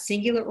things are not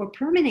singular or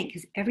permanent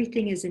because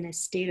everything is in a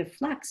state of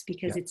flux,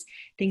 because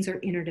things are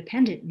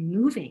interdependent and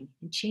moving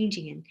and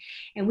changing.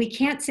 And we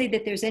can't say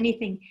that there's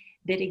anything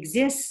that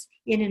exists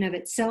in and of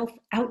itself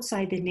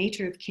outside the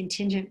nature of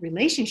contingent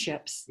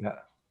relationships.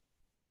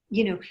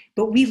 Yeah.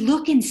 But we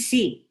look and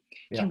see.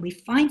 Can we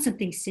find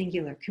something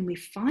singular? Can we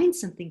find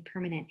something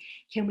permanent?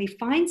 Can we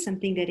find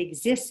something that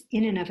exists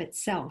in and of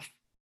itself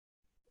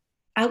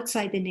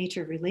outside the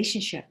nature of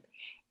relationship?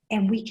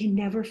 And we can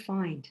never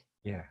find.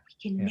 Yeah.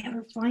 We can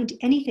never find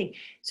anything.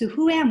 So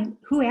who am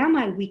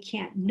I? We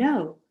can't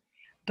know.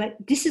 But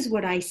this is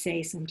what I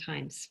say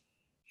sometimes.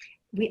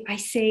 I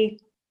say,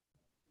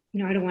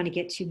 I don't want to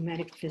get too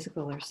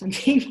metaphysical or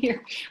something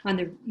here on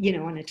the,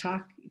 on a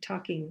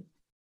talking.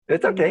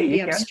 It's okay.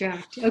 You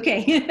abstract. Can.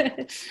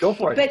 Okay. Go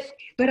for it.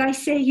 But I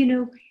say,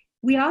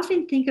 we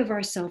often think of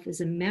ourselves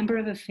as a member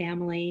of a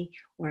family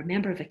or a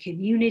member of a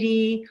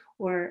community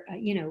or,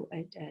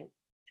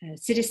 a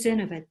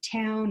citizen of a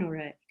town or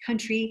a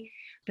country.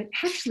 But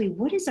actually,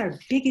 what is our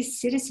biggest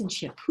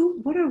citizenship?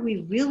 What are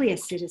we really a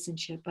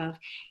citizenship of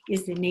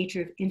is the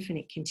nature of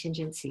infinite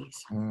contingencies.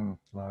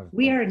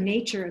 We are a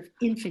nature of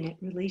infinite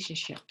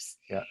relationships.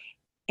 Yeah.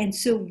 And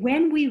so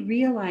when we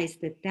realize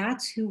that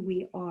that's who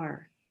we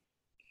are,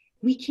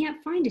 we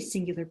can't find a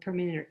singular,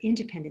 permanent, or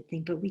independent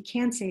thing, but we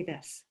can say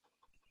this.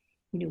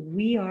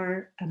 We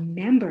are a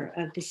member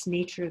of this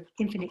nature of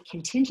infinite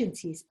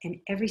contingencies, and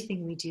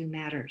everything we do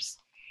matters.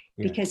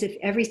 Yeah. Because if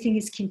everything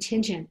is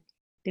contingent,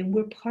 then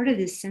we're part of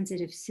this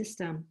sensitive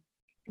system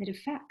that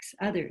affects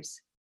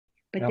others.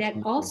 But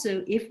Absolutely. That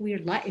also,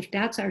 if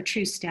that's our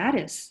true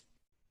status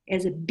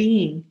as a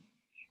being,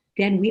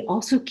 then we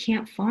also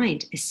can't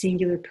find a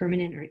singular,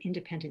 permanent, or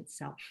independent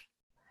self.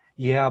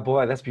 Yeah,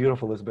 boy, that's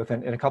beautiful, Elizabeth.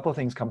 And a couple of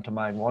things come to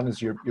mind. One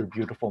is your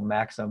beautiful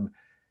maxim,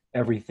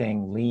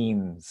 everything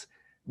leans.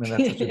 I mean,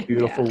 that's such a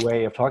beautiful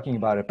way of talking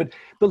about it.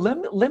 But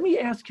let me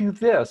ask you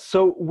this.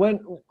 So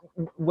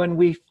when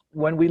we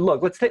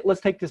look, let's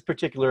take this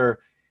particular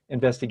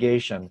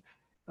investigation.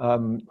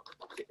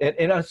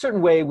 In a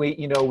certain way,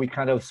 we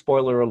kind of,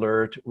 spoiler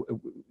alert,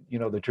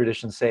 the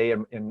traditions say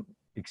in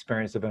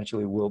experience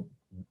eventually will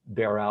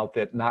bear out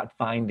that not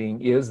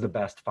finding is the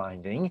best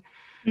finding.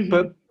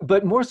 Mm-hmm.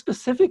 But more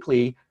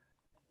specifically,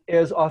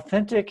 as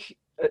authentic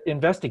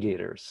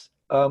investigators,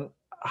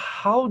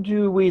 how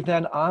do we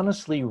then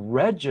honestly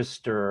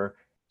register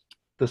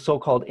the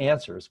so-called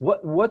answers?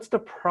 What's the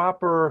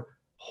proper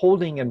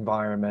holding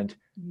environment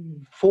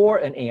for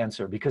an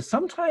answer? Because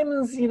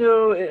sometimes,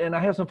 and I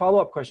have some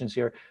follow-up questions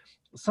here,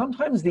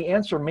 sometimes the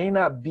answer may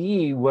not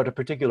be what a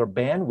particular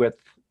bandwidth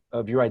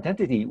of your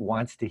identity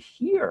wants to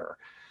hear.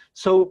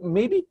 So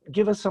maybe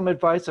give us some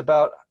advice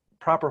about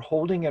proper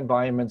holding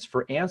environments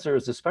for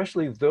answers,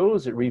 especially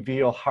those that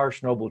reveal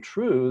harsh, noble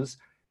truths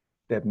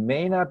that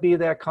may not be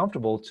that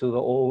comfortable to the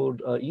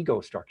old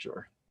ego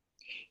structure.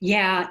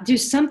 Yeah,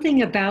 there's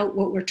something about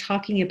what we're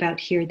talking about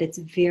here that's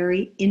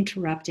very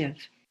interruptive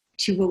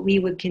to what we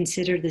would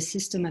consider the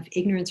system of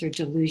ignorance or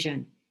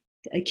delusion,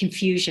 a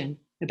confusion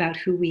about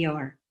who we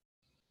are,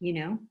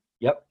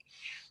 Yep.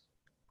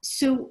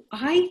 So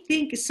I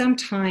think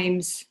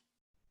sometimes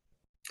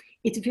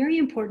it's very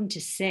important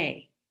to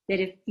say that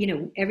if,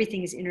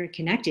 everything is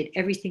interconnected,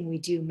 everything we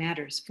do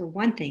matters. For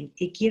one thing,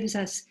 it gives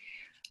us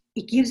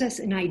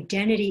an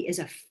identity as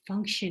a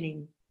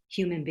functioning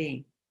human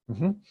being.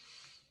 Mm-hmm.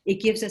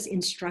 It gives us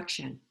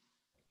instruction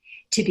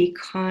to be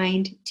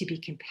kind, to be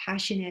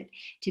compassionate,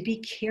 to be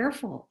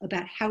careful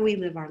about how we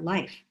live our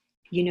life,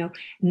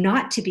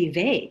 not to be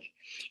vague.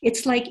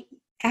 It's like,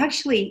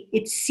 actually,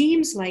 it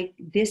seems like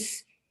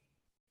this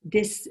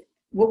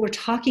what we're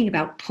talking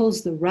about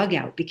pulls the rug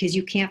out because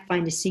you can't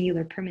find a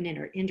singular, permanent,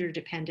 or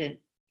independent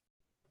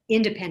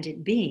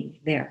being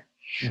there.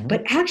 Mm-hmm.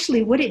 But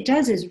actually what it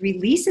does is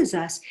releases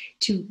us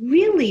to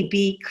really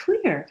be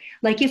clear.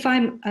 Like if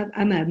I'm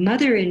a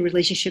mother in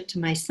relationship to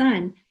my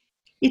son,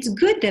 it's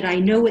good that I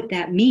know what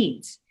that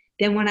means.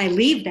 Then when I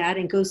leave that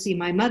and go see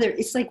my mother,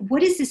 it's like,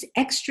 what is this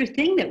extra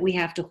thing that we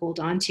have to hold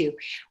on to?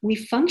 We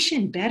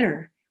function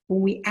better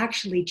when we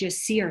actually just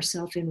see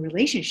ourselves in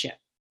relationship.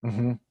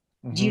 Mm-hmm.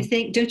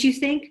 Mm-hmm. Don't you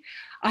think?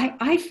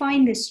 I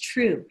find this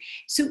true.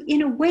 So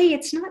in a way,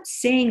 it's not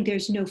saying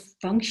there's no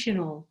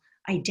functional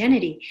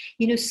identity.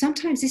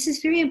 Sometimes this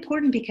is very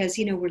important because,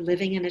 we're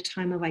living in a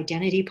time of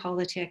identity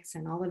politics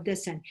and all of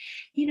this. And,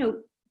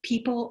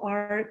 people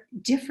are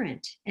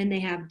different and they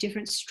have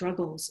different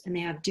struggles and they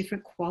have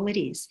different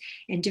qualities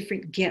and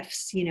different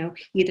gifts,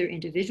 either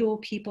individual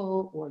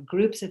people or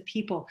groups of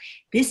people.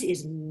 This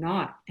is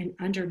not an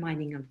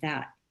undermining of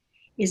that.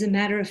 As a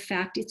matter of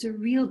fact, it's a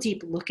real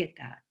deep look at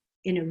that,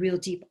 in a real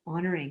deep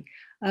honoring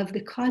of the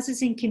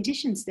causes and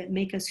conditions that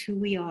make us who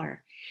we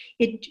are.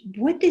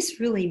 What this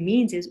really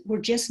means is we're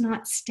just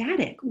not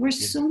static. We're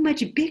so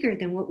much bigger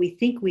than what we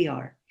think we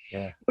are.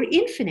 Yeah. We're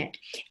infinite.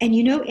 And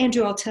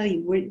Andrew, I'll tell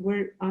you,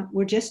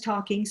 we're just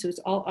talking, so it's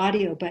all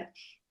audio, but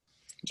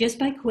just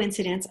by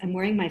coincidence, I'm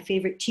wearing my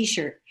favorite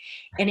t-shirt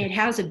and it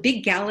has a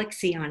big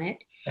galaxy on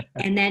it.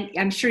 And then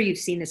I'm sure you've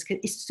seen this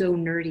because it's so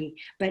nerdy,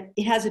 but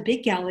it has a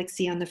big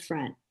galaxy on the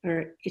front,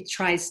 or it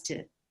tries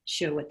to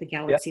show what the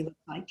galaxy looks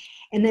like.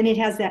 And then it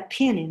has that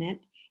pin in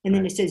it. And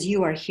then it says,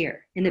 "You are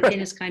here." And the pin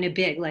is kind of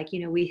big. Like,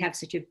 we have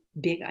such a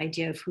big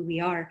idea of who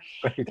we are.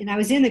 Right. And I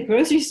was in the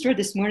grocery store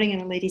this morning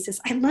and a lady says,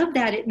 "I love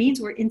that. It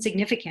means we're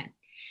insignificant."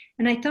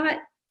 And I thought,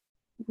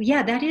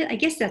 yeah, I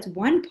guess that's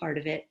one part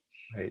of it.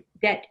 Right.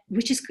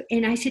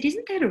 And I said,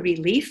 "Isn't that a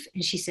relief?"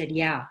 And she said,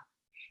 "Yeah,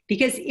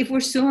 because if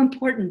we're so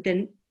important,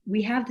 then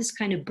we have this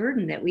kind of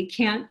burden that we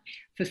can't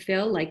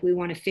fulfill. Like we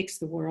want to fix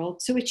the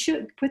world. So it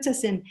puts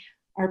us in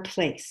our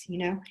place,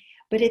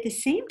 but at the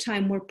same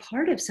time, we're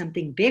part of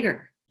something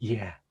bigger.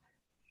 Yeah.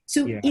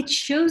 So it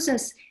shows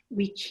us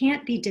we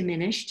can't be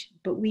diminished,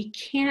 but we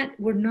can't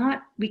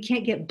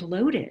get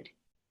bloated.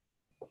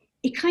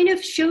 It kind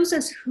of shows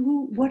us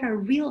what our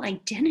real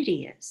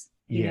identity is,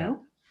 you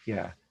know?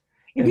 Yeah.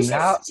 And this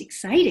is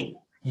exciting.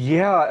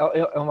 Yeah.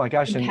 Oh my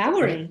gosh.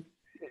 Empowering.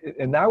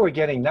 And now we're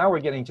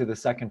getting to the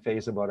second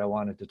phase of what I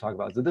wanted to talk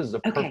about. So this is a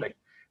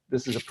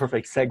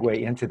perfect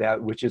segue into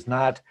that, which is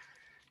not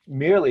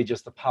merely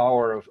just the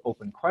power of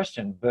open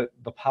question, but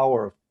the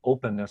power of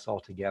openness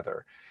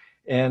altogether.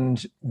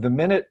 And the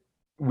minute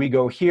we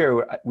go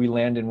here, we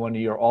land in one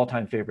of your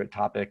all-time favorite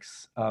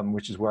topics,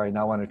 which is where I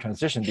now want to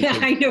transition. Because,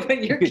 I know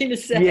what you're going to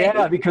say.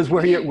 Yeah, because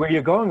where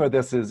you're going with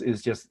this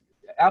is just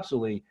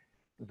absolutely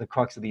the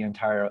crux of the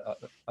entire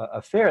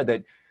affair.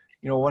 That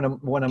one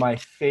of my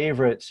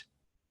favorite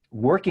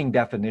working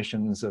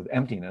definitions of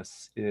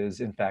emptiness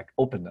is, in fact,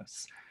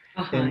 openness.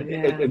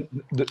 And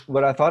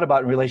what I thought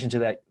about in relation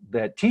to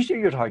that t-shirt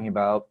you're talking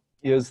about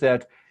is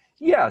that,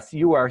 yes,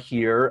 you are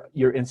here,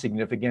 you're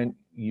insignificant,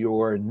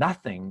 you're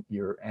nothing,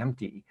 you're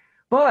empty.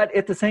 But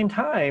at the same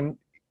time,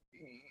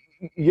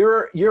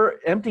 your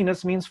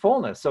emptiness means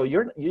fullness. So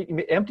you're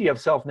empty of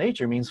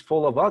self-nature means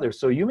full of others.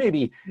 So you may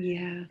be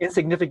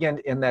insignificant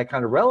in that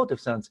kind of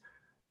relative sense.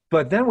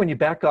 But then when you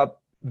back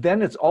up,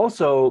 then it's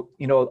also,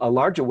 a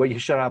larger way you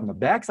shut out on the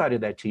backside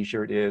of that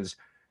t-shirt is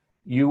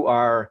you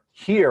are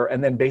here,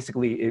 and then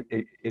basically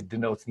it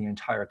denotes the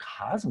entire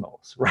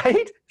cosmos,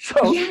 right?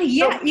 So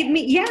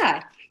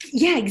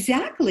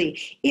exactly.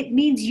 It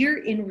means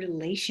you're in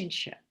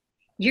relationship.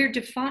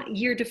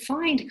 you're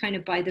defined kind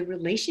of by the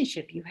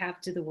relationship you have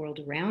to the world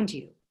around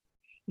you.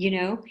 You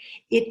know,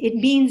 it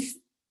means,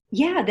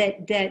 yeah,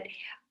 that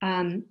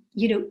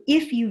you know,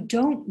 if you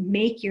don't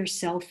make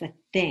yourself a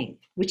thing,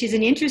 which is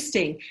an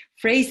interesting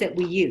phrase that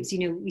we use. You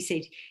know, we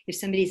say if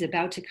somebody's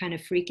about to kind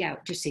of freak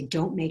out, just say,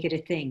 don't make it a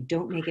thing,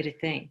 don't make it a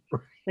thing.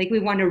 Like we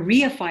want to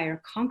reify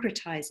or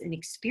concretize an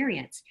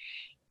experience.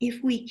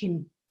 If we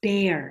can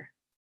bear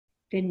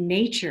the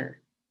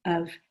nature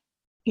of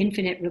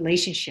infinite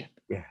relationship,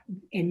 Yeah.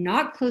 and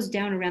not close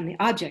down around the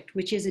object,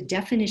 which is a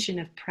definition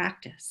of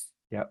practice,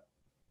 Yep.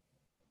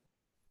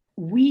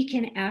 we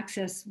can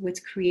access what's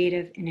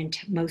creative and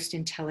most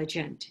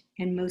intelligent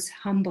and most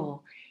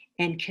humble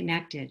and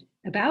connected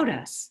about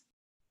us.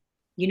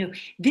 You know,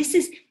 this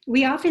is,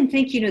 we often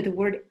think, you know, the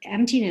word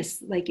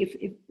emptiness, like if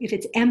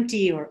it's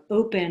empty or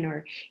open,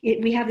 or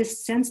we have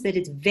this sense that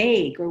it's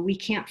vague or we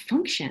can't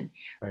function.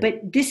 Right.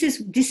 But this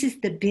is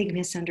the big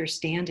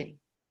misunderstanding,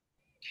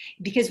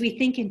 because we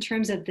think in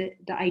terms of the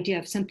idea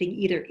of something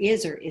either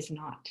is or is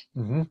not.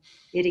 Mm-hmm.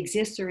 It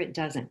exists or it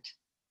doesn't.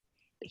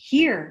 But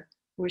here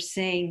we're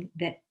saying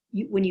that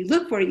when you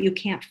look for it, you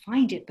can't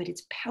find it, but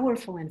it's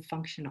powerful and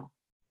functional.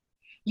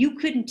 You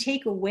couldn't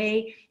take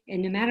away,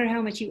 and no matter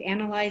how much you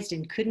analyzed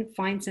and couldn't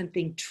find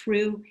something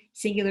true,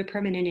 singular,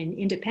 permanent, and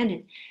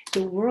independent,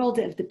 the world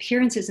of the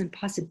appearances and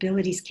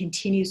possibilities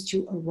continues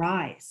to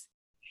arise.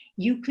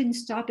 You couldn't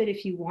stop it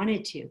if you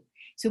wanted to.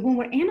 So when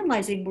we're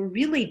analyzing, we're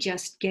really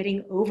just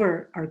getting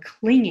over our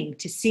clinging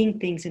to seeing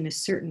things in a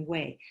certain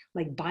way,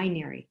 like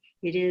binary.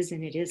 It is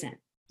and it isn't.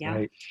 Yeah.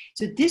 Right.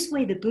 So this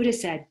way, the Buddha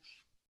said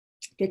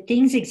that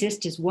things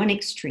exist as one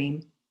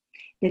extreme,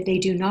 that they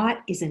do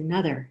not is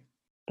another.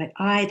 But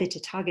I, the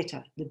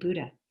Tathagata, the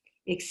Buddha,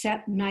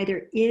 accept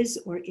neither is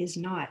or is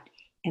not,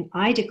 and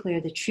I declare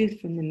the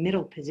truth from the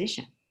middle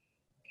position.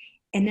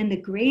 And then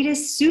the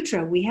greatest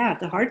sutra we have,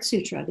 the Heart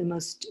Sutra, the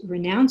most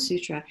renowned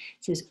sutra,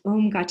 says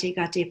Om Gate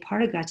Gate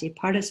Paragate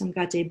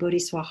Parasamgate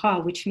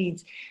Bodhiswaha, which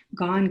means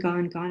gone,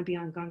 gone, gone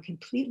beyond, gone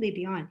completely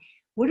beyond.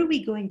 What are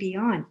we going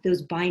beyond?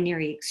 Those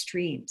binary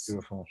extremes.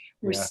 Beautiful.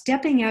 We're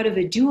stepping out of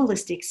a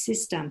dualistic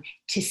system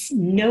to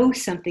know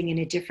something in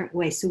a different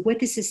way. So what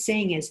this is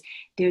saying is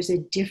there's a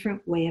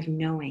different way of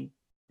knowing.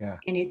 Yeah.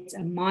 And it's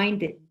a mind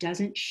that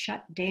doesn't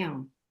shut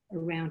down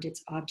around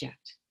its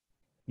object.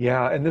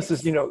 Yeah, and this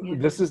is, you know,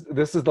 this is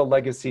the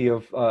legacy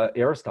of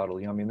Aristotle.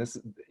 You know, I mean, this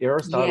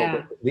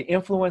Aristotle, the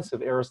influence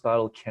of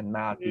Aristotle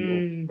cannot be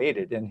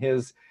overstated, and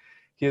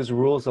his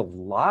rules of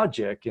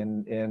logic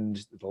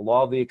and the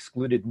law of the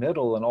excluded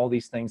middle and all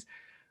these things,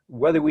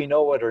 whether we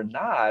know it or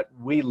not,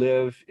 we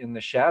live in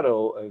the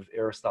shadow of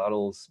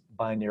Aristotle's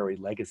binary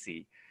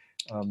legacy.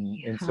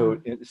 And so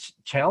it's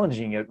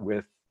challenging it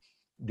with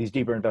these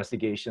deeper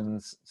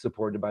investigations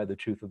supported by the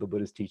truth of the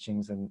Buddhist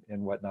teachings and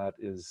whatnot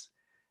is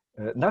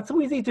not so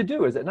easy to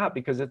do, is it not?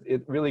 Because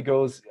it really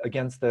goes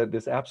against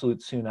this absolute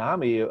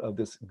tsunami of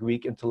this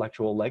Greek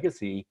intellectual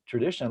legacy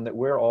tradition that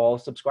we're all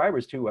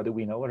subscribers to, whether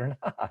we know it or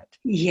not.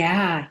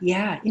 Yeah,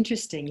 yeah,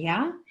 interesting,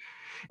 yeah.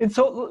 And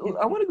so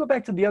I want to go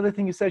back to the other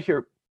thing you said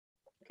here.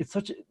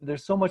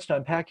 There's so much to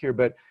unpack here,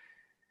 but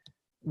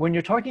when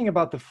you're talking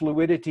about the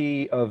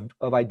fluidity of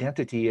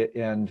identity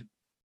and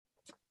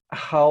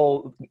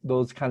how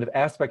those kind of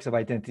aspects of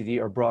identity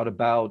are brought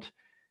about,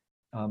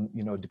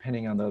 you know,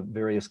 depending on the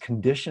various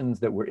conditions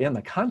that we're in,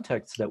 the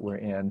context that we're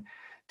in.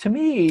 To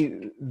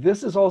me,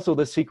 this is also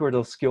the secret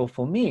of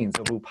skillful means,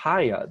 of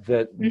upaya,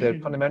 that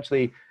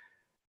fundamentally,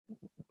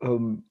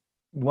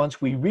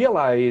 once we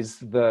realize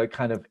the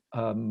kind of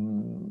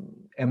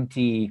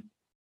empty,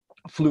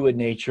 fluid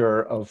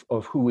nature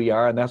of who we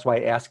are, and that's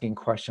why asking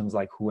questions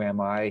like, who am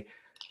I,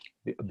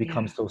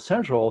 becomes so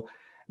central.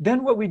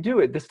 Then what we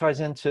do, this ties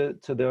into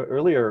the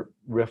earlier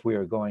riff we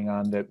were going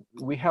on, that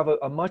we have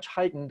a much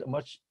heightened, a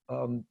much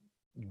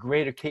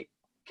greater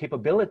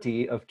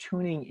capability of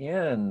tuning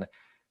in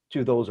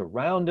to those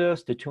around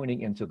us, to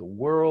tuning into the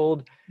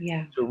world,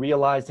 to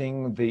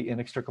realizing the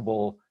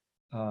inextricable,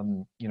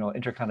 you know,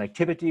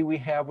 interconnectivity we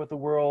have with the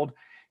world.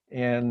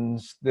 And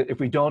that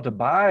if we don't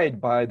abide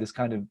by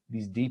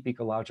these deep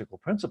ecological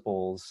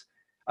principles,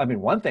 I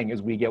mean, one thing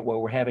is we get what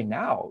we're having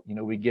now. You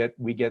know, we get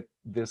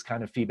this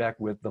kind of feedback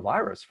with the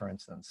virus, for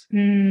instance.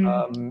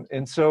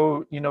 And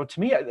so, you know, to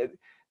me,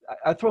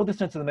 I throw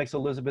this into the mix,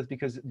 Elizabeth,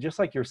 because just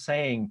like you're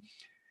saying,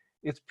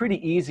 it's pretty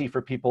easy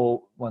for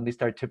people when they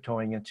start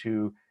tiptoeing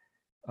into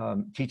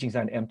teachings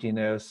on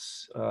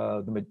emptiness,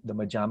 the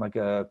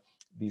Madhyamaka,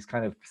 these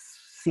kind of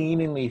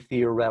seemingly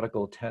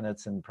theoretical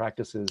tenets and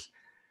practices,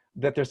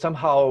 that they're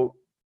somehow,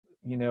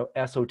 you know,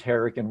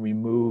 esoteric and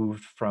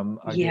removed from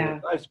our daily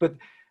lives. But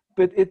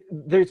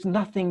there's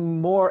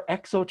nothing more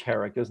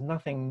exoteric. There's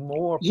nothing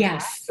more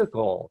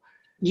practical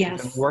than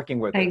working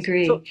with I us.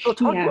 agree. So talk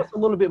to us a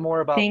little bit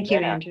more about that. Thank you,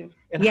 Andrew.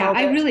 And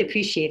I really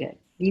appreciate it.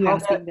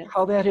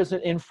 How that has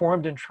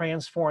informed and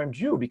transformed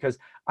you. Because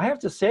I have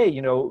to say,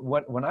 you know,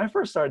 when I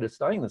first started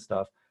studying this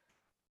stuff,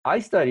 I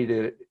studied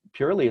it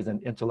purely as an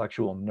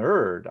intellectual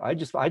nerd. I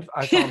just found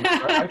I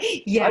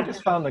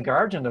just found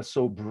Nagarjuna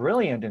so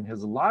brilliant in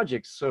his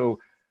logic, so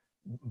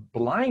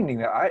blinding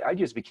that I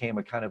just became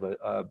a kind of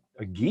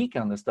a geek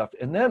on this stuff.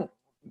 And then,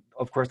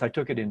 of course, I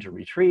took it into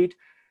retreat.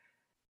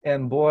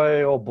 And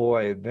boy, oh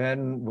boy,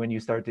 then when you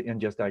start to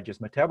ingest,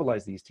 digest,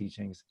 metabolize these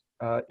teachings,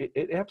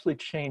 it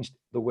absolutely changed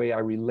the way I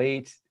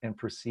relate and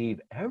perceive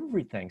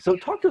everything. So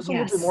talk to us a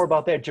little bit more Yes.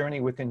 about that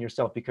journey within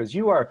yourself, because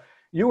you are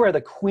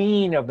the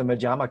queen of the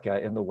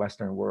Majamaka in the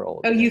Western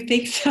world. Oh, you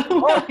think so?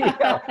 Oh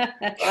yeah,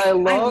 I I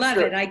love love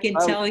it. I can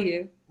I, tell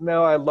you.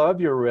 no, I love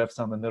your riffs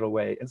on the middle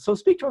way. And so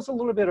speak to us a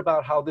little bit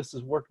about how this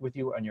has worked with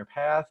you on your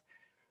path.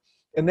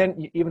 And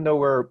then even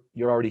though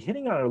you're already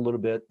hitting on it a little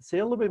bit, say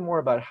a little bit more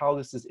about how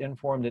this has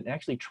informed and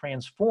actually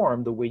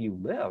transformed the way you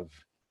live.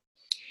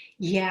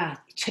 Yeah,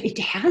 it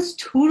has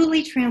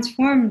totally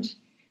transformed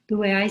the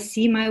way I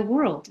see my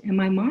world and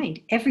my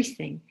mind,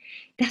 everything.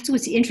 That's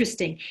what's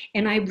interesting.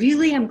 And I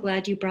really am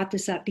glad you brought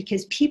this up,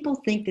 because people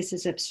think this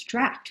is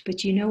abstract,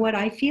 but you know what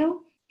I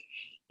feel?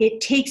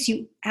 It takes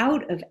you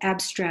out of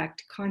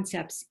abstract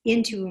concepts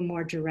into a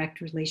more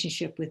direct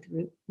relationship with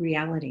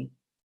reality.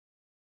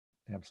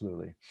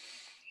 Absolutely.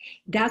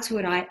 That's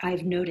what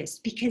I've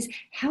noticed, because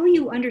how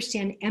you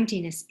understand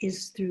emptiness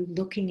is through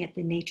looking at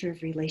the nature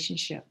of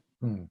relationship.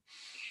 Hmm.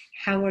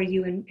 How are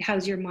you, and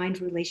how's your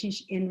mind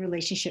in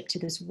relationship to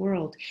this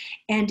world?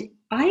 And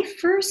my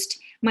first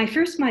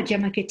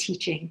Madhyamaka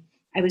teaching,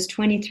 I was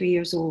 23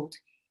 years old,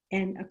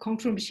 and a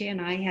Kongtrul Rinpoche and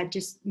I had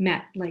just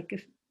met like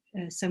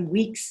some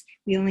weeks.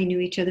 We only knew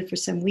each other for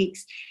some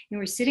weeks, and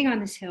we're sitting on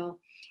this hill,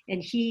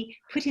 and he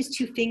put his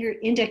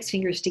index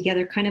fingers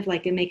together, kind of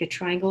like and make a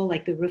triangle,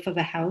 like the roof of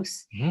a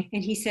house. Mm-hmm.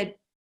 And he said,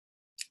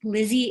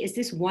 "Lizzie, is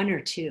this 1 or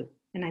 2?"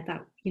 And I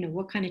thought,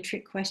 what kind of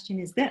trick question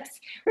is this?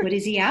 What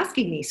is he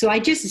asking me? So I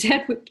just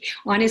said,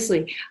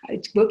 honestly,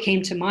 what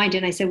came to mind.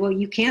 And I said, well,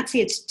 you can't say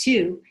it's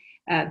 2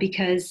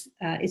 because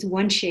it's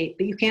 1 shape,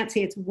 but you can't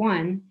say it's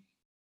 1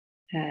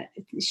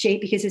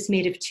 shape because it's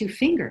made of 2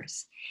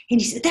 fingers.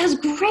 And he said, that's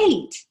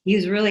great. He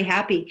was really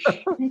happy.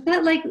 And I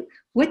thought, like,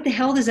 what the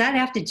hell does that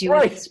have to do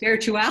with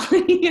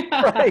spirituality?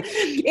 Right.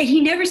 And he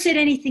never said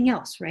anything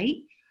else, right?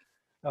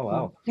 Oh,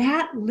 wow.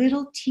 That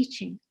little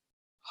teaching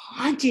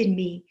haunted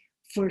me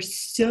for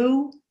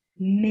so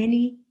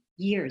many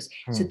years.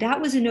 So that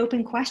was an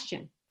open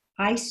question.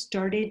 I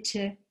started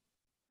to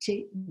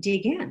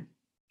dig in.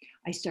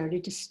 I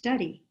started to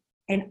study.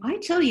 And I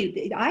tell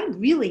you, I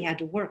really had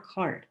to work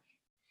hard,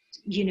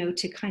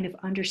 to kind of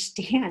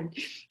understand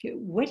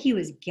what he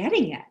was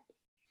getting at.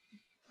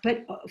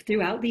 But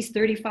throughout these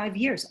 35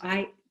 years,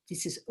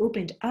 this has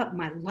opened up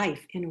my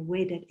life in a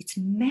way that it's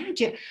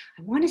magic.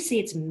 I want to say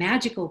it's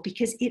magical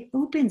because it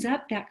opens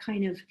up that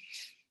kind of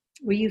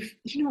where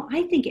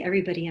I think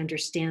everybody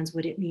understands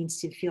what it means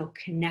to feel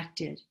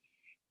connected,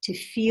 to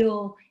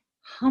feel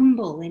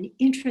humble and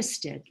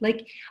interested.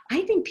 Like,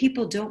 I think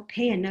people don't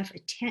pay enough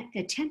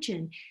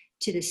attention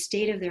to the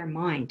state of their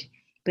mind.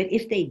 But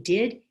if they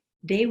did,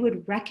 they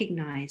would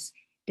recognize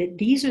that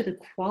these are the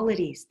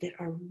qualities that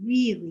are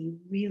really,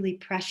 really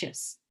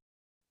precious.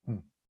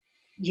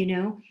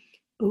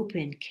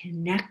 Open,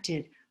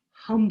 connected,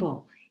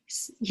 humble,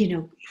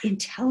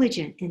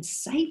 intelligent,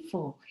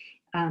 insightful,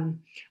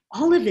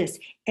 all of this.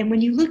 And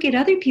when you look at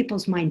other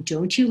people's mind,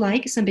 don't you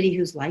like somebody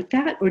who's like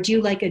that? Or do you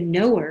like a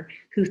knower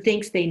who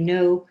thinks they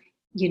know?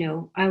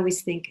 I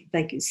always think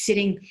like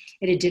sitting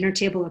at a dinner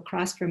table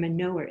across from a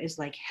knower is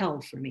like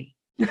hell for me.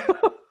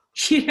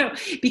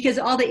 Because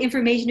all the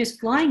information is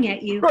flying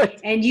at you, right.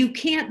 And you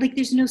can't,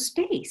 there's no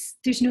space.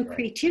 There's no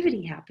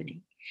creativity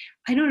happening.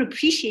 I don't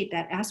appreciate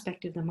that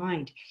aspect of the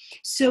mind.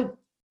 So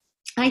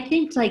I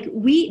think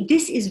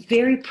this is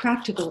very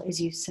practical,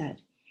 as you said.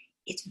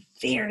 It's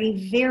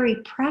very, very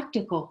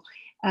practical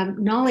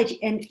knowledge.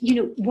 And,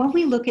 when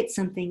we look at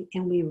something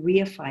and we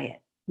reify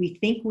it, we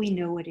think we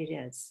know what it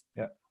is.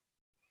 Yeah.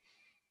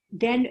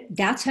 Then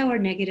that's how our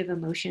negative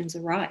emotions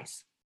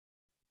arise.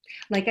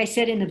 Like I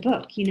said in the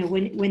book,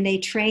 when they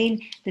train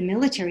the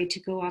military to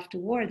go off to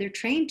war, they're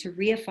trained to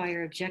reify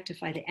or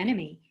objectify the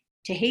enemy,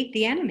 to hate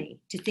the enemy,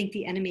 to think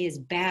the enemy is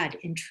bad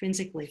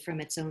intrinsically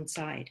from its own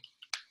side,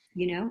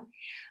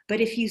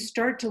 But if you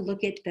start to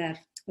look at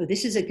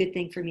this is a good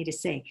thing for me to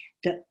say,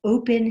 the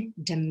open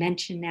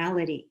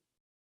dimensionality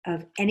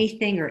of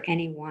anything or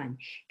anyone.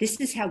 This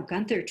is how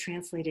Gunther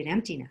translated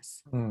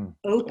emptiness.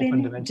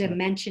 Open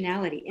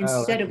dimensionality.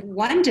 Instead of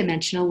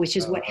one-dimensional, which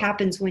is what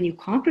happens when you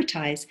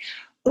concretize,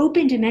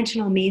 open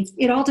dimensional means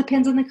it all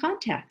depends on the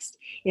context.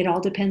 It all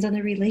depends on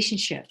the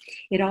relationship.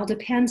 It all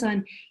depends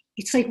on,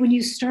 it's like when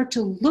you start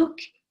to look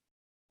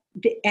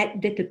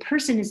at that the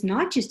person is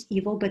not just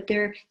evil, but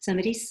they're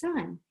somebody's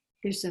son.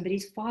 They're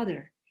somebody's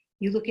father.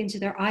 You look into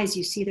their eyes,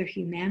 you see their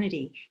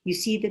humanity. You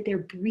see that they're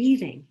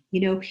breathing.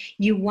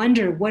 You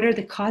wonder, what are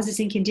the causes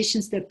and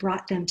conditions that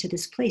brought them to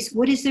this place?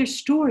 What is their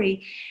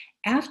story?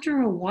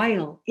 After a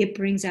while, it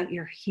brings out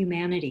your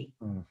humanity.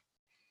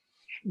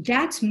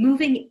 That's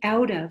moving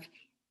out of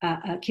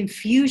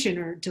confusion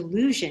or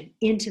delusion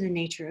into the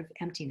nature of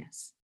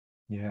emptiness.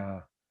 Yeah.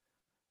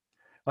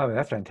 Oh,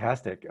 that's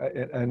fantastic.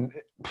 And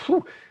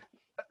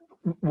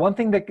one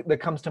thing that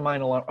comes to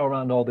mind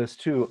around all this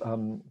too,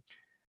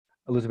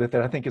 Elizabeth,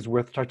 that I think is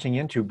worth touching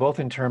into, both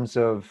in terms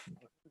of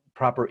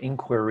proper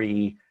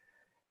inquiry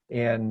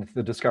and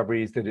the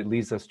discoveries that it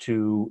leads us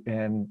to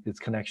and its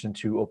connection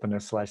to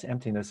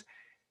openness/emptiness.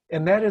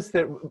 And that is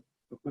that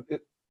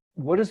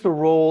what is the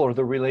role or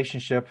the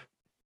relationship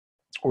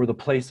or the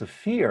place of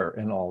fear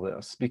in all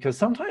this? Because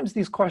sometimes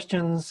these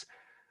questions,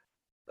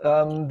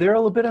 they're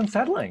a little bit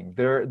unsettling.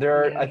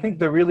 I think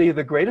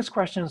the greatest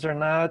questions are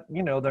not,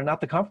 they're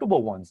not the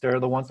comfortable ones. They're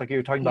the ones like you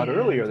were talking about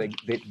earlier.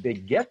 They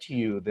get to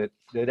you,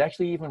 that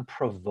actually even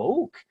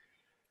provoke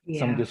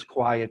some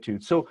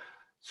disquietude. So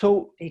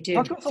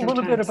talk to us a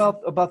little bit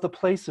about the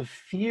place of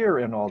fear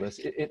in all this.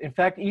 In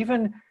fact,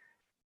 even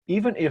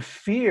if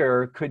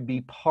fear could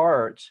be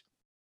part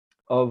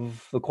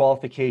of the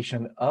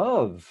qualification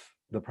of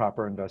the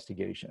proper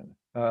investigation.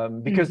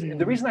 Because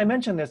the reason I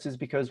mention this is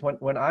because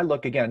when I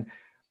look, again,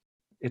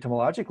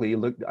 etymologically,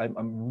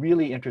 I'm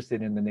really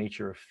interested in the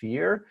nature of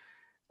fear.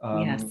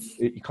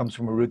 It comes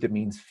from a root that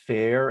means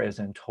fair, as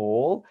in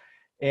toll.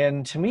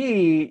 And to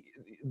me,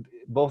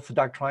 both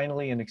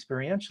doctrinally and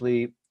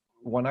experientially,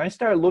 when I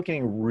start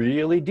looking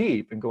really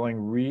deep and going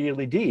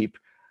really deep,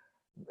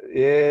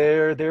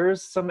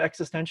 there's some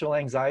existential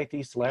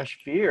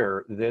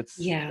anxiety/fear that's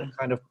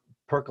kind of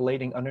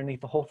percolating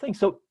underneath the whole thing.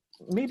 So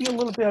maybe a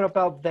little bit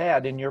about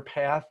that in your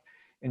path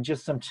and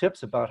just some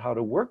tips about how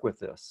to work with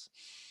this.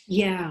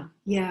 Yeah.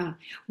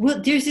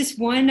 Well, there's this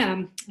one,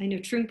 I know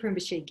Trung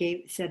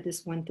Rinpoche said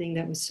this one thing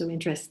that was so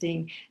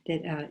interesting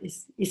that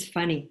is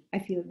funny. I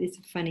feel it's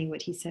funny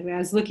what he said. I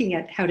was looking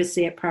at how to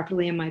say it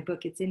properly in my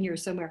book. It's in here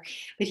somewhere.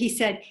 But he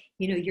said,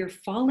 you're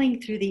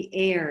falling through the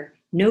air,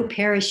 no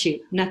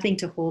parachute, nothing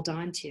to hold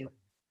on to.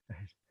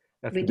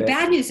 But the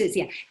bad news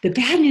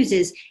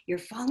is you're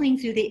falling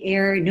through the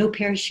air, no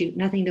parachute,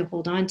 nothing to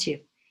hold on to.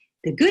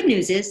 The good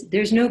news is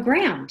there's no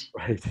ground.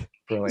 Right.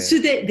 Brilliant. So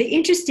the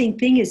interesting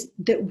thing is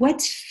that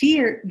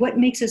what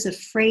makes us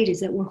afraid is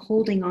that we're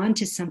holding on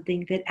to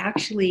something that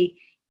actually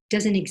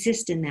doesn't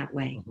exist in that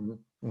way.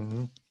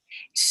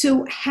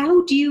 So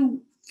how do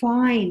you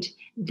find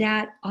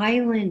that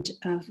island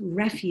of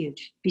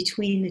refuge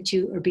between the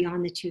two or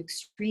beyond the two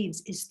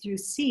extremes is through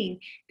seeing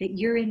that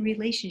you're in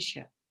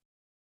relationship.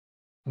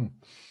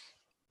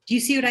 Do you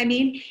see what I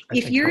mean?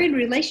 If you're in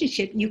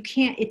relationship,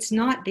 it's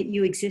not that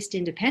you exist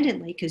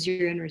independently because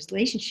you're in a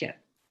relationship.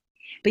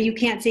 But you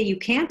can't say you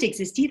can't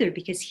exist either,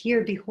 because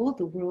here, behold,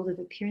 the world of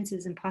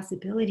appearances and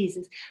possibilities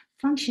is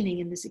functioning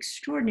in this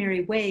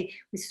extraordinary way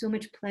with so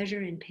much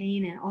pleasure and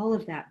pain and all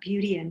of that,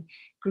 beauty and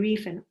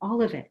grief and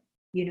all of it.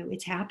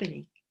 It's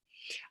happening.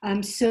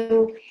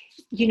 So,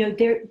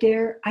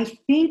 I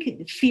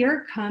think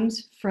fear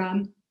comes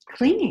from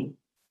clinging.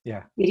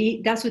 Yeah.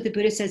 That's what the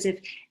Buddha says, if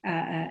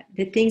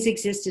that things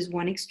exist is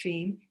one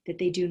extreme, that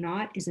they do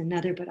not is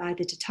another, but I,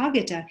 the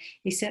Tathagata,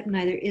 accept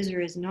neither is or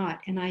is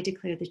not, and I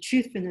declare the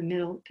truth from the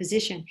middle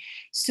position.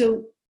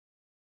 So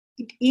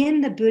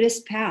on the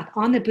Buddhist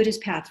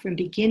path, from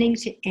beginning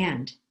to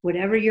end,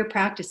 whatever you're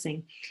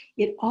practicing,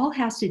 it all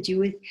has to do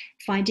with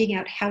finding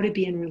out how to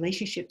be in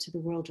relationship to the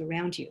world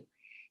around you.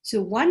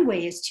 So one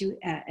way is to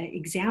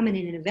examine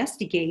and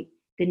investigate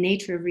the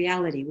nature of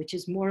reality, which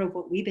is more of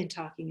what we've been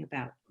talking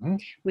about,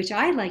 which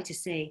I like to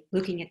say,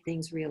 looking at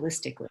things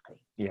realistically.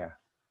 Yeah.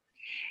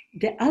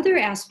 The other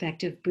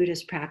aspect of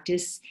Buddhist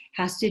practice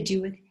has to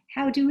do with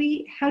how do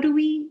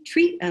we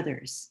treat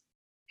others?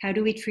 How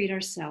do we treat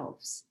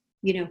ourselves?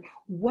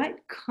 What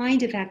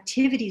kind of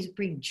activities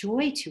bring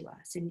joy to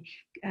us and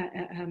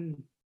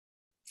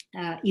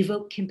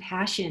evoke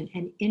compassion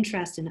and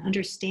interest and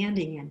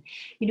understanding? And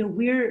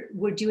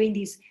we're doing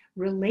these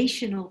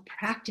relational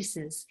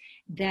practices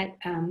that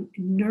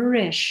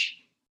nourish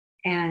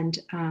and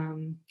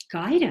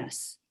guide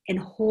us and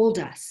hold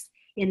us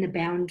in the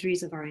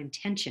boundaries of our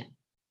intention.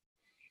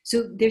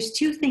 So there's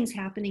two things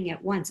happening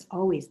at once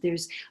always.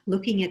 There's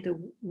looking at the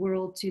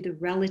world through the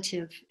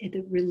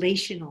the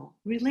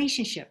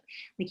relationship.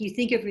 Like you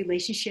think of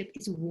relationship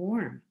as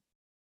warm.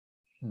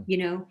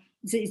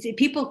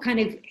 People kind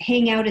of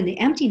hang out in the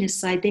emptiness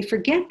side. They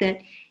forget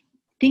that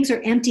things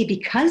are empty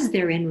because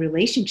they're in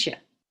relationship.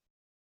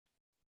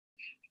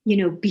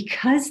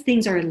 Because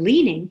things are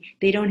leaning,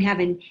 they don't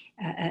have a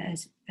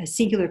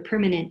singular,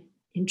 permanent,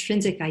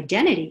 intrinsic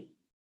identity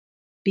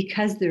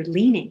because they're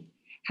leaning.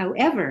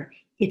 However,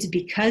 it's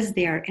because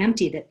they are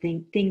empty that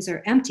things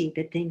are empty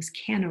that things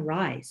can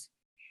arise.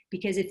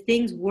 Because if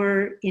things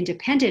were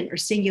independent or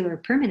singular or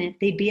permanent,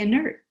 they'd be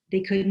inert.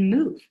 They couldn't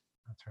move.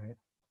 That's right.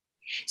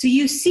 So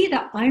you see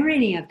the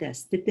irony of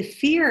this, that the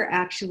fear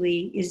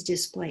actually is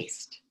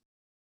displaced.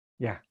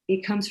 Yeah.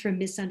 It comes from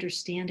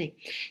misunderstanding.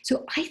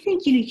 So I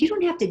think, you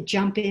don't have to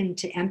jump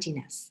into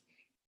emptiness.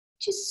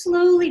 Just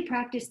slowly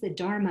practice the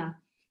Dharma,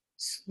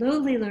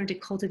 slowly learn to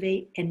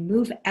cultivate and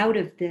move out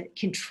of the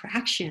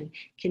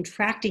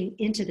contracting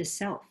into the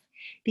self.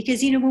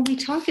 Because, when we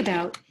talk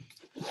about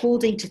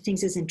holding to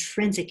things as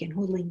intrinsic and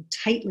holding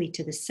tightly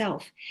to the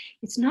self,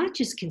 it's not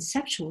just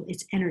conceptual,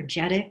 it's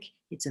energetic,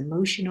 it's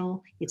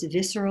emotional, it's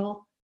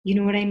visceral. You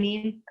know what I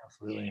mean?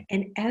 Absolutely.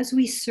 And as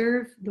we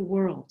serve the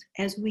world,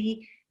 as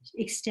we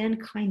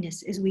extend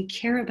kindness, as we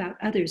care about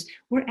others,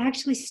 we're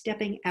actually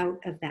stepping out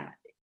of that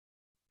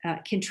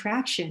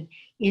contraction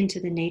into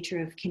the nature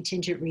of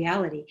contingent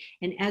reality.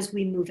 And as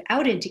we move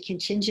out into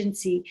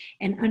contingency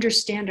and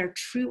understand our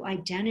true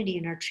identity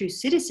and our true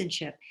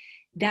citizenship,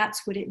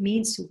 that's what it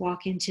means to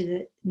walk into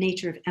the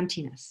nature of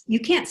emptiness. You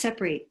can't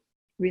separate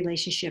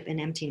relationship and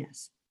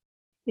emptiness.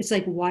 It's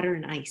like water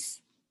and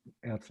ice.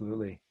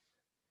 Absolutely.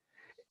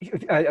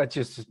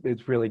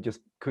 It really just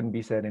couldn't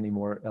be said any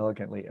more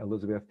elegantly,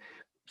 Elizabeth.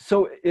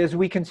 So as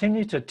we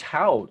continue to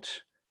tout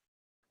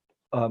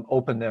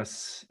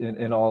openness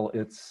in all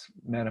its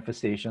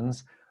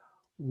manifestations,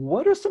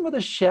 what are some of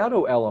the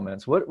shadow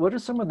elements? What are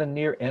some of the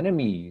near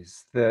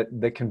enemies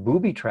that can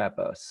booby trap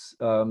us?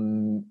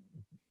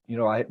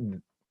 I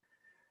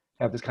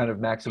have this kind of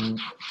maxim,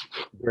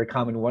 very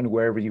common one: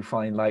 wherever you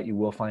find light, you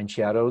will find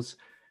shadows.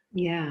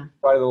 Yeah. The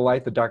brighter the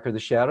light, the darker the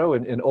shadow,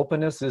 and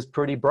openness is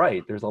pretty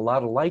bright. There's a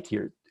lot of light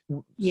here.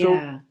 So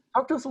Yeah.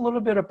 talk to us a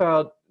little bit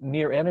about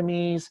near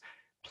enemies,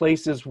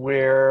 places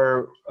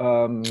where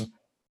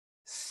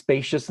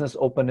spaciousness,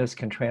 openness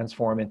can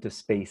transform into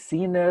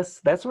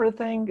spaciness, that sort of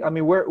thing. I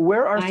mean,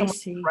 where are I some of the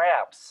see.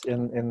 traps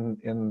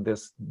in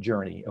this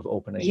journey of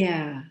opening?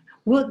 Yeah.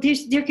 Well,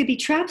 there could be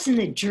traps in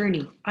the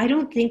journey. I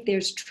don't think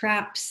there's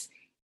traps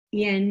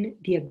in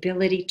the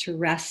ability to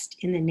rest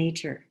in the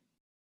nature.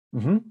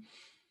 Mm-hmm.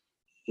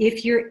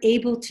 If you're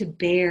able to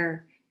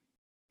bear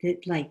the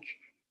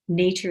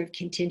nature of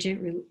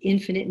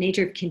infinite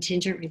nature of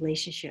contingent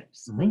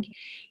relationships, Mm-hmm.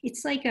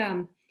 it's like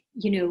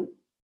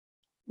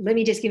let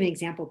me just give an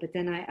example, but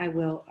then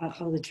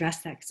I'll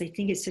address that, because I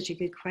think it's such a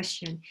good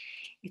question.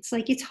 It's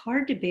like it's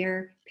hard to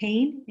bear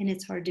pain and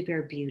it's hard to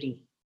bear beauty.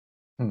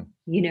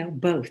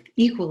 Both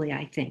equally,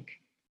 I think.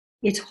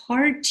 It's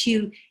hard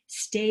to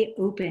stay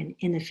open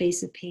in the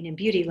face of pain and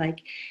beauty.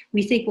 Like,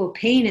 we think, well,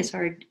 pain is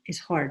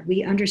hard.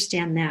 We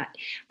understand that.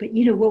 But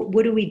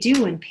what do we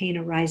do when pain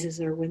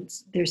arises, or when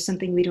there's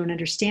something we don't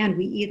understand?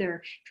 We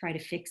either try to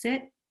fix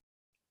it.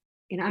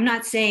 And I'm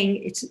not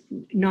saying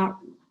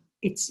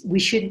we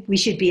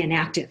should be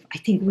inactive. I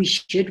think we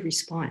should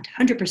respond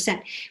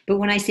 100%. But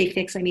when I say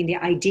fix, I mean the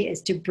idea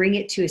is to bring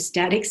it to a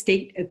static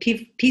state of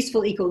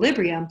peaceful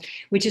equilibrium,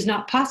 which is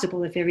not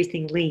possible if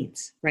everything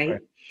leans, right?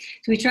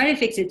 So we try to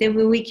fix it. Then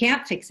when we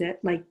can't fix it,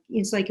 like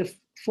it's like a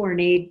foreign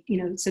aid,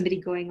 somebody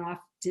going off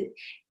to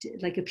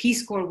like a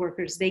Peace Corps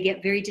workers, they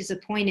get very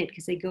disappointed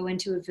because they go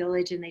into a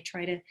village and they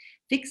try to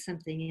fix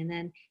something, and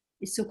then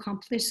it's so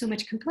complex. There's so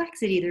much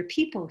complexity. They're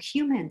people,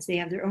 humans. They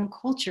have their own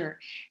culture.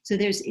 So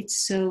it's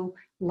so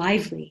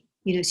lively,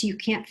 so you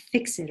can't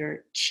fix it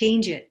or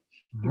change it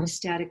in a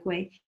static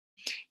way.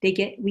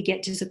 We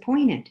get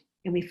disappointed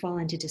and we fall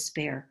into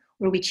despair,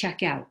 or we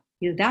check out.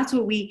 That's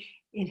what we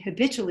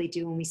habitually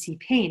do when we see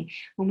pain.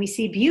 When we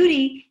see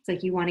beauty, it's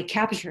like you want to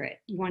capture it.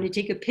 You want to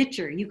take a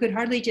picture. You could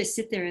hardly just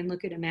sit there and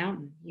look at a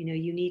mountain.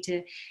 You need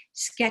to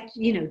sketch,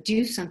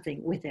 do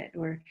something with it.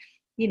 Or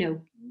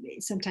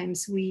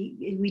sometimes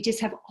we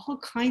just have all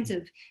kinds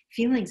of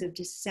feelings of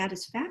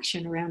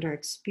dissatisfaction around our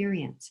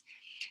experience.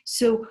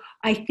 So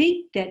I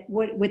think that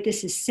what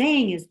this is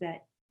saying is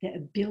that the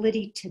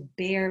ability to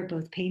bear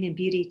both pain and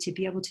beauty, to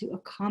be able to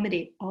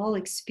accommodate all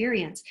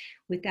experience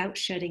without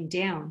shutting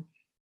down,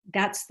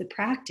 that's the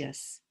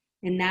practice.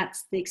 And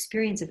that's the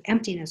experience of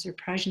emptiness, or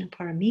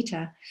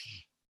prajnaparamita.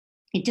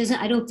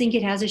 I don't think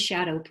it has a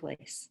shadow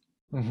place.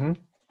 Mm-hmm.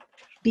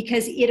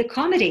 Because it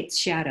accommodates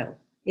shadow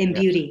and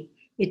beauty.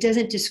 It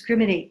doesn't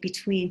discriminate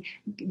between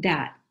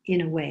that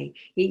in a way.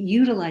 It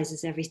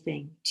utilizes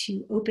everything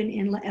to open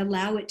and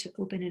allow it to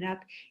open it up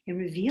and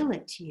reveal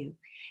it to you.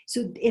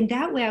 So in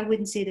that way, I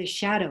wouldn't say there's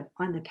shadow.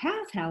 On the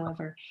path,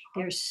 however,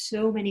 there's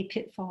so many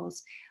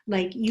pitfalls.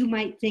 Like, you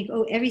might think,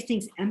 oh,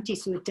 everything's empty,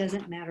 so it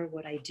doesn't matter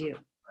what I do.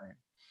 Right.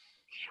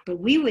 But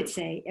we would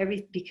say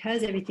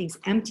because everything's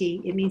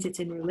empty, it means it's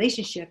in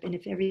relationship. And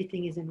if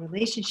everything is in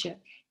relationship,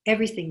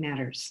 everything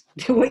matters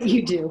to what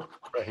you do.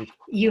 Right.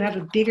 You have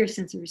a bigger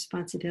sense of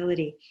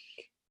responsibility.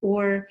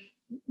 Or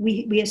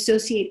we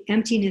associate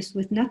emptiness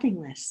with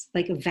nothingness,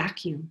 like a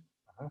vacuum.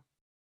 Uh-huh.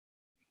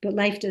 But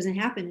life doesn't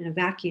happen in a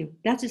vacuum.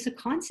 That's just a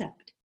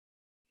concept.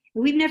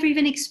 And we've never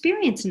even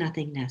experienced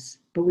nothingness,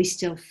 but we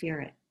still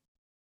fear it.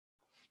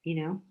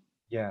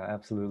 Yeah,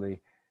 absolutely.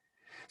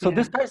 So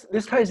this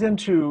ties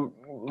into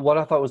what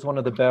I thought was one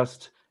of the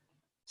best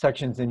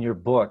sections in your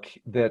book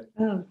that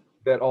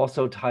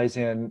also ties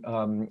in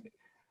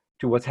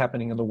to what's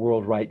happening in the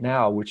world right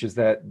now, which is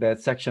that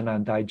section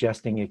on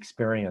digesting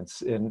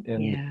experience.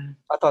 And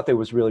I thought that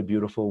was really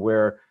beautiful,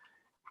 where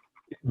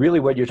really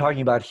what you're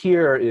talking about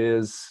here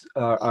is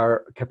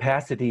our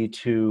capacity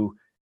to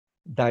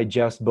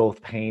digest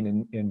both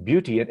pain and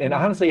beauty. And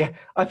honestly,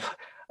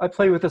 I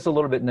play with this a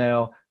little bit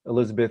now,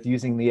 Elizabeth,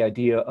 using the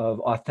idea of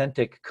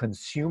authentic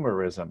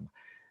consumerism.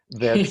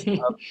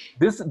 That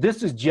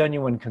this is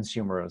genuine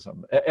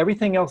consumerism.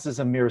 Everything else is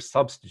a mere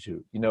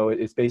substitute.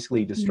 It's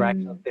basically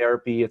distraction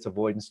therapy. It's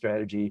avoidance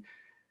strategy.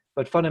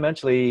 But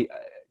fundamentally,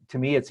 to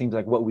me, it seems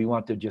like what we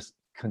want to just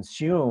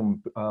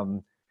consume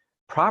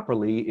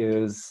properly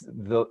is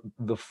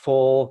the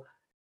full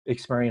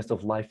experience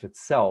of life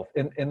itself.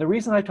 And the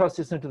reason I toss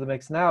this into the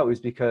mix now is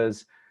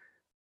because,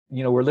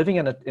 we're living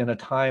in a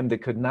time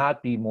that could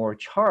not be more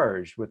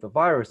charged with the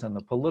virus and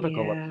the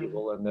political Yeah.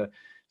 upheaval and the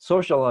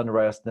social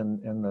unrest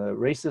and the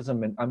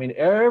racism. And I mean,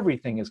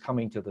 everything is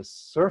coming to the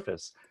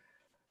surface.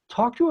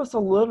 Talk to us a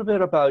little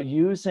bit about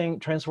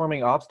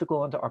transforming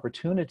obstacle into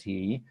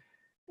opportunity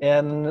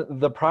and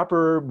the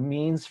proper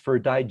means for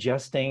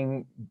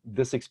digesting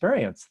this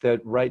experience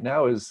that right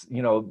now is,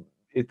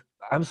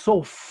 I'm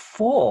so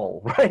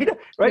full, right?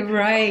 Right?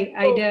 Right.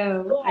 I So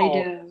know. I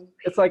full. know.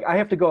 It's like I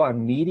have to go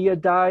on media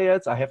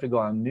diets, I have to go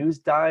on news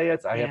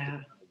diets,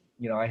 Yeah.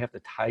 I have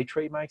to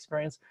titrate my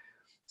experience.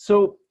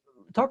 So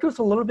talk to us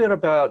a little bit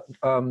about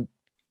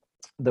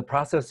the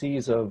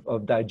processes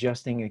of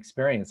digesting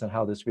experience and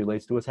how this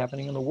relates to what's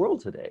happening in the world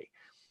today.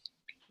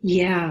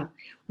 Yeah.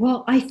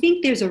 Well, I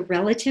think there's a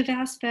relative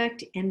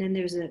aspect, and then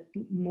there's a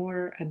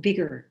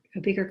bigger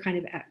kind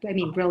of, I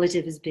mean,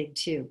 relative is big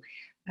too.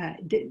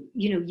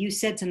 You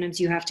said sometimes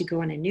you have to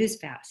go on a news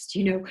fast.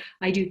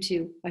 I do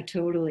too. I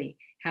totally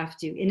have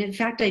to. And in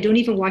fact, I don't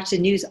even watch the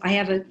news. I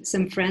have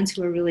some friends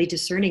who are really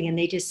discerning, and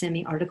they just send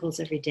me articles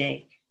every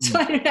day. So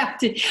Mm. I don't have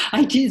to,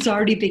 it's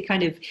already been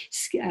kind of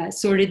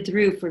sorted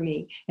through for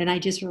me, and I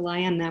just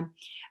rely on them.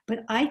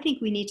 But I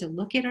think we need to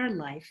look at our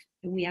life,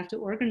 and we have to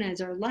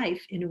organize our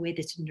life in a way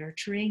that's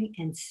nurturing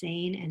and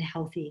sane and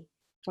healthy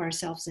for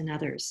ourselves and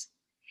others.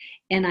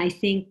 And I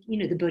think,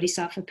 the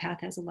Bodhisattva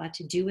path has a lot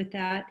to do with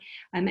that.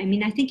 I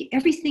mean, I think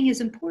everything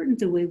is important: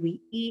 the way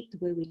we eat,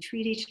 the way we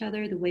treat each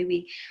other, the way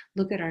we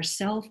look at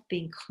ourselves,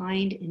 being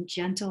kind and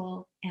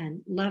gentle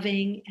and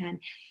loving. And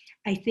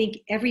I think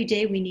every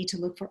day we need to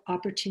look for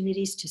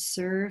opportunities to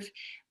serve.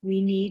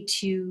 We need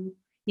to,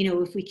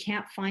 if we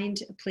can't find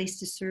a place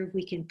to serve,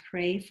 we can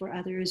pray for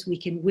others. We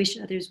can wish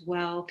others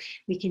well.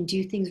 We can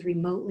do things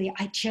remotely.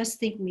 I just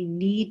think we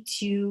need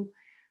to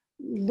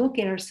look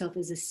at ourselves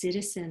as a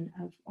citizen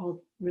of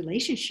all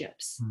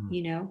relationships,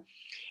 Mm.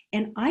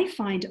 And I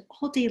find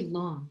all day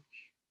long,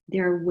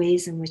 there are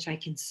ways in which I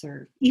can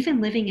serve,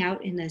 even living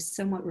out in a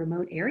somewhat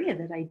remote area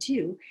that I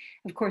do.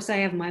 Of course, I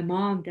have my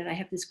mom that I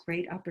have this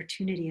great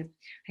opportunity of,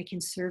 I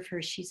can serve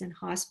her. She's in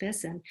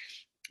hospice, and,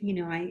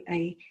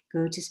 I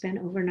go to spend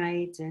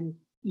overnight and,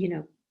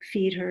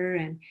 feed her.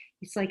 And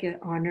it's like an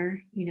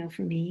honor,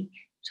 for me.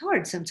 It's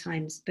hard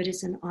sometimes, but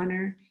it's an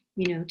honor,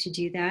 to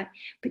do that.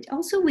 But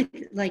also with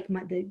like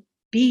the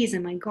bees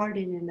in my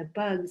garden and the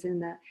bugs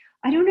and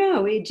I don't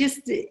know, it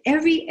just,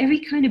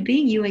 every kind of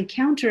being you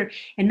encounter,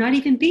 and not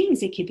even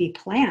beings, it could be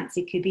plants,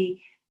 it could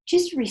be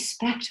just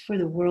respect for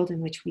the world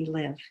in which we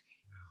live.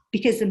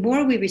 Because the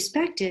more we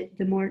respect it,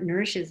 the more it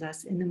nourishes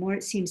us and the more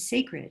it seems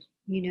sacred.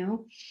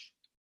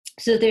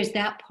 So there's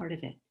that part of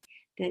it.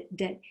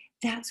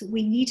 That's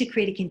we need to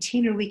create a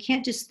container. We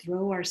can't just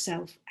throw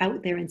ourselves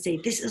out there and say,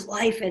 this is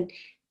life, and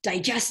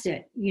digest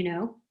it.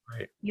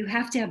 Right. You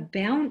have to have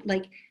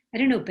I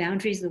don't know,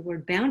 boundaries. The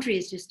word boundary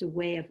is just a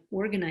way of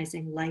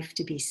organizing life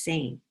to be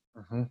sane.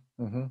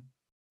 Mm-hmm.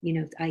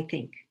 Mm-hmm. I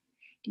think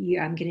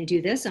I'm going to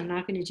do this, I'm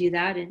not going to do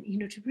that. And,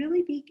 to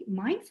really be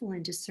mindful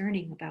and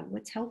discerning about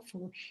what's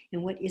helpful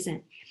and what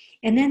isn't.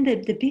 And then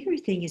the bigger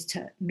thing is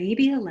to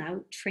maybe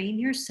train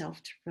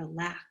yourself to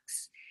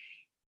relax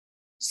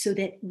so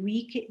that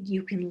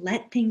you can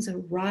let things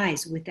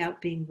arise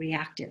without being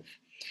reactive.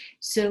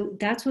 So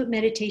that's what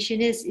meditation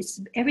is.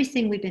 It's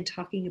everything we've been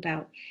talking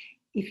about.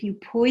 If you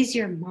poise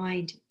your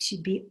mind to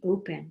be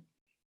open,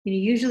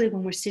 usually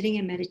when we're sitting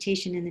in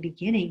meditation in the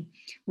beginning,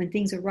 when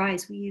things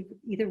arise, we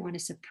either want to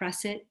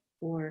suppress it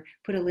or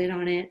put a lid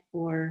on it,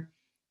 or,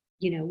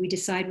 we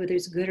decide whether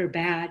it's good or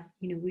bad.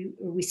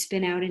 We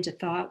spin out into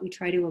thought, we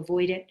try to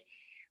avoid it.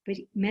 But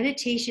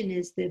meditation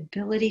is the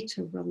ability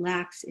to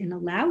relax and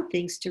allow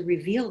things to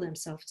reveal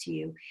themselves to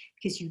you,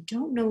 because you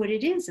don't know what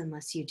it is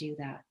unless you do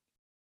that.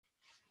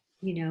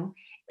 And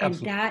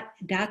Absolutely.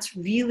 that's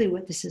really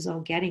what this is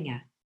all getting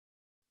at.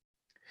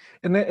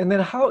 And then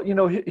how,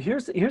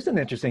 here's an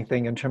interesting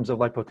thing in terms of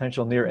like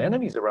potential near Mm-hmm.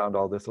 enemies around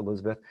all this,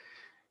 Elizabeth,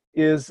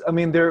 is, I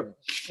mean, there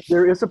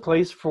is a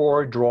place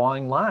for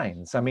drawing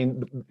lines. I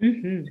mean,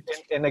 Mm-hmm.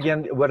 and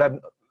again, what I'm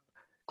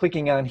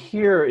clicking on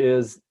here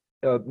is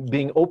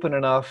being open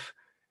enough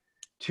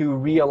to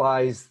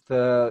realize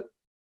on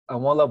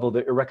one level,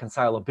 the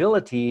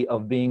irreconcilability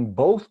of being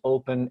both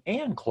open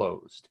and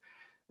closed.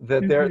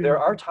 That there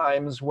Mm-hmm. are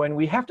times when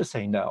we have to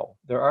say no.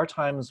 There are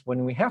times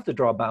when we have to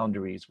draw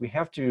boundaries. We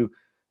have to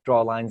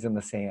draw lines in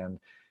the sand.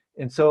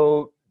 And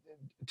so,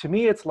 to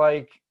me, it's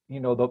like,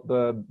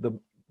 the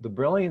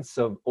brilliance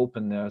of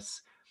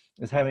openness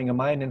is having a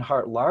mind and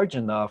heart large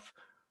enough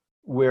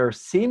where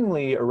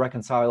seemingly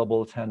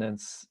irreconcilable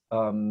tenets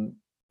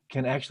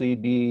can actually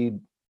be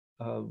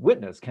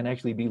witnessed, can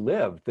actually be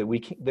lived. That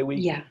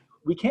Yeah.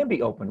 we can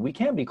be open, we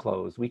can be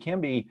closed, we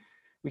can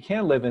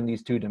live in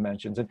these two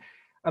dimensions. And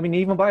I mean,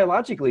 even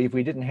biologically, if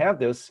we didn't have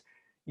this,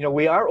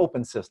 we are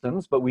open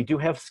systems, but we do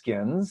have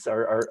skins.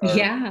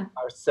 Yeah.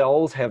 Our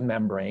cells have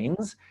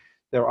membranes.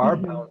 There are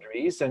Mm-hmm.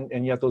 boundaries,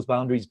 and yet those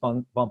boundaries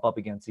bump up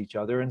against each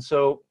other. And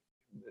so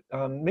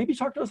maybe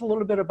talk to us a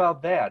little bit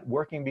about that,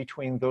 working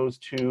between those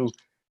two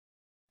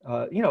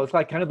it's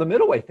like kind of the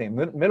middle way thing.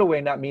 Middle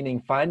way not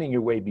meaning finding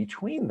your way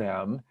between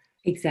them,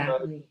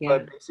 Exactly. Yeah.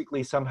 but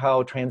basically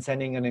somehow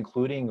transcending and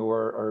including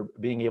or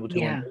being able to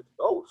Yeah. embrace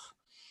both.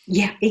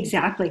 Yeah,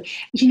 exactly.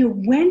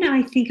 When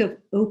I think of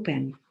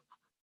open,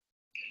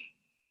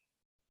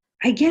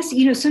 I guess,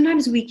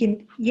 sometimes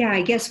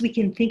I guess we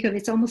can think of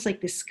it's almost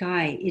like the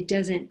sky. It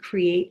doesn't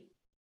create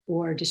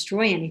or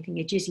destroy anything,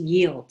 it just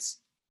yields.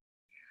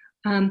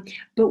 Um,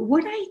 but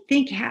what I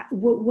think,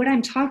 what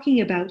I'm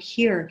talking about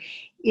here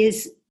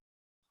is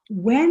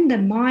when the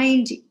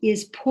mind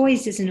is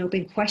poised as an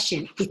open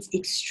question, it's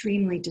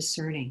extremely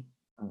discerning.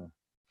 Mm.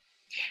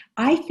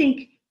 I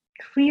think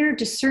clear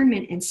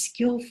discernment and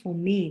skillful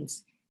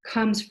means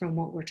comes from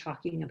what we're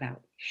talking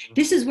about.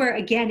 This is where,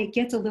 again, it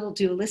gets a little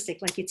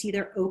dualistic, like it's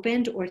either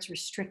opened or it's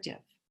restrictive.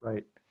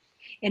 Right.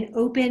 And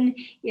open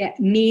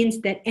means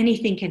that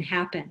anything can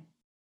happen.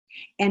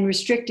 And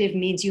restrictive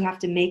means you have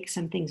to make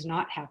some things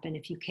not happen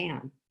if you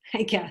can,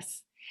 I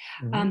guess.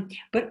 Mm-hmm.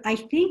 But I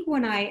think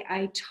when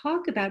I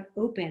talk about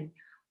open,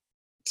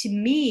 to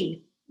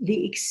me,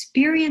 the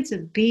experience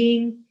of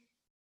being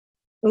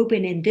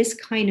open in this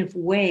kind of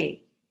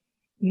way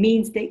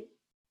means that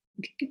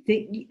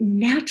the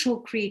natural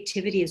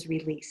creativity is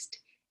released,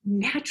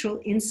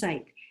 natural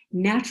insight,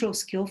 natural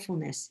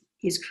skillfulness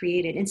is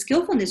created. And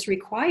skillfulness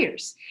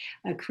requires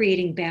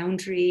creating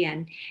boundary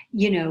and,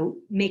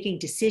 making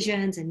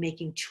decisions and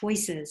making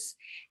choices.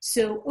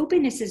 So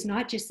openness is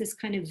not just this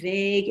kind of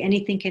vague,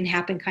 anything can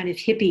happen kind of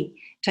hippie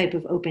type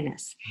of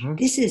openness. Mm-hmm.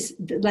 This is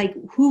like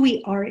who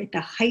we are at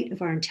the height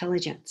of our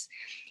intelligence.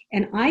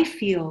 And I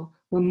feel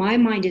when my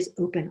mind is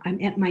open,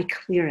 I'm at my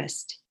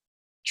clearest.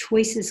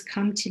 Choices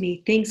come to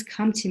me, things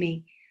come to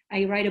me.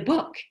 I write a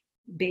book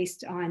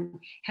based on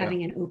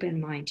having an open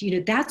mind.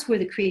 That's where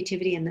the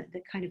creativity and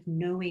the kind of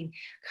knowing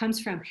comes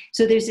from.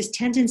 So there's this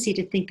tendency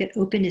to think that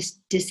openness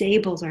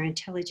disables our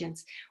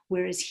intelligence,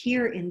 whereas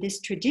here in this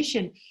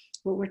tradition,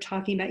 what we're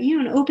talking about,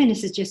 and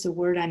openness is just a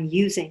word I'm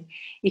using.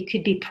 It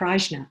could be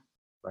prajna.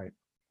 Right.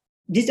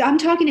 I'm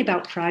talking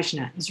about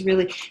prajna. Is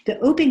really the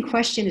open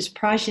question is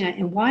prajna,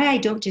 and why I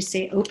don't just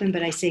say open,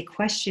 but I say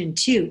question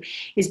too,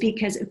 is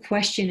because a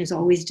question is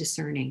always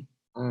discerning.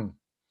 Mm.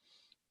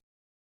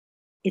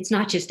 It's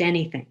not just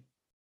anything.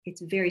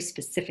 It's very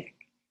specific.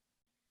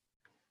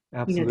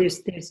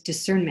 Absolutely. There's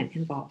discernment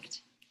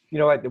involved.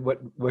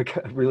 What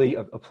really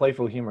a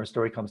playful humor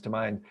story comes to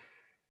mind,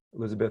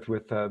 Elizabeth,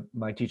 with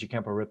my teacher,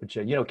 Khenpo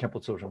Rinpoche,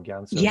 Khenpo Tsogyam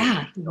Gyaltsen.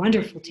 Yeah,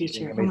 wonderful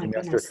teacher. Oh my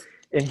goodness. Master.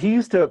 And he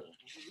used to,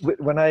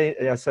 when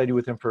I studied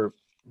with him for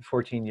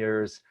 14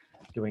 years,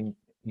 doing,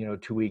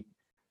 2-week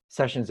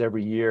sessions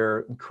every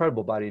year,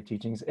 incredible body of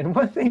teachings. And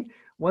one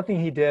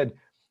thing he did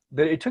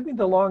that it took me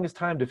the longest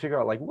time to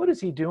figure out, like, what is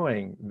he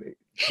doing?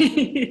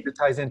 It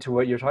ties into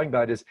what you're talking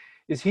about is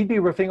he'd be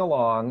riffing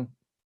along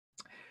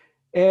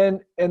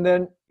and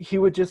then he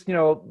would just,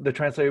 the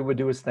translator would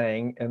do his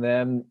thing and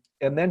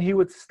then he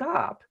would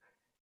stop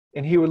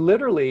and he would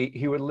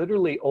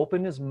literally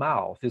open his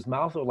mouth. His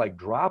mouth would like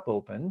drop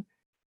open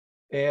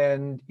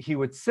and he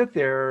would sit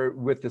there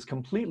with this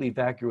completely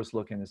vacuous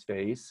look in his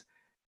face.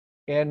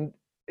 And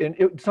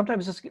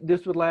sometimes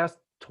this would last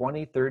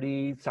 20,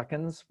 30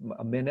 seconds,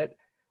 a minute.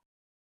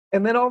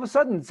 And then all of a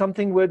sudden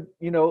something would,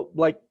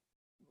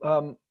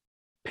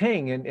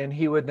 ping and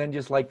he would then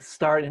just like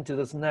start into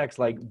this next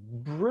like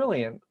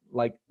brilliant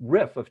like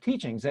riff of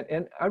teachings.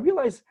 And I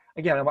realized,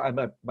 again,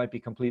 I might be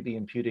completely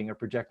imputing or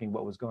projecting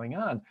what was going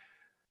on,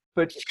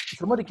 but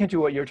somewhat akin to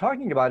what you're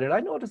talking about, and I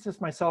noticed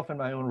this myself in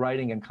my own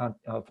writing and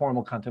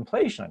formal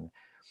contemplation,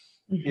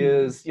 mm-hmm.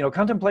 is,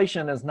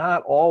 contemplation is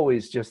not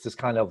always just this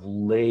kind of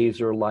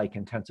laser-like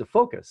intensive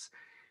focus.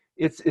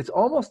 It's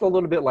almost a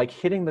little bit like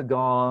hitting the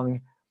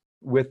gong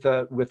with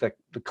the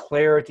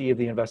clarity of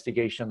the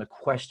investigation, the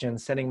question,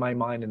 setting my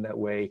mind in that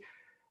way,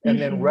 and mm-hmm.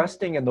 then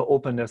resting in the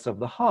openness of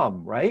the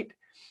hum, right?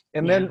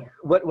 And then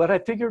what I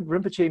figured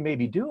Rinpoche may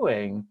be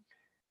doing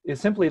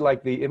is simply,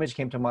 like the image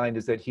came to mind,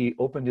 is that he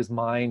opened his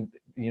mind,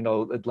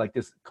 like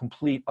this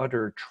complete,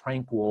 utter,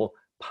 tranquil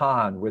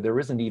pond where there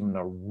isn't even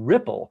a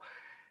ripple.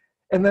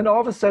 And then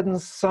all of a sudden,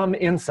 some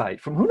insight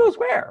from who knows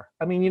where.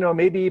 I mean,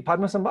 maybe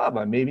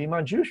Padmasambhava, maybe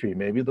Manjushri,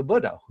 maybe the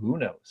Buddha, who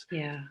knows?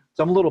 Yeah.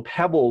 Some little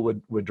pebble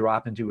would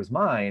drop into his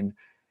mind.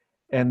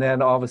 And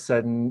then all of a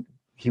sudden,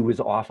 he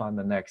was off on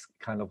the next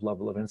kind of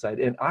level of insight.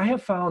 And I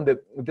have found that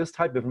this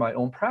type of my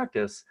own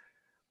practice,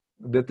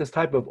 that this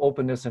type of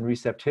openness and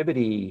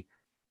receptivity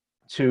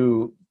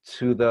to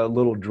the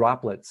little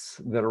droplets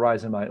that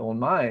arise in my own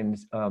mind,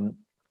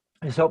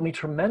 has helped me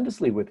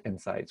tremendously with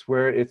insights,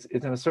 where it's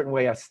in a certain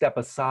way I step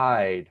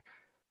aside,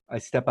 I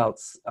step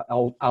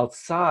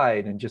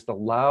outside and just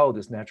allow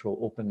this natural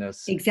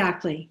openness.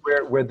 Exactly.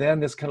 Where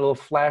then this kind of little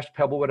flash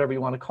pebble, whatever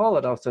you want to call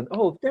it, all of a sudden,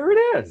 oh, there it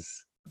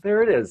is.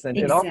 There it is. And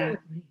exactly.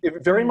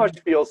 it very much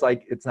feels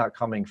like it's not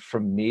coming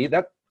from me.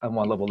 That on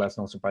one level, that's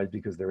no surprise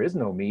because there is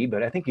no me,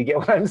 but I think you get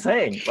what I'm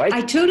saying, right?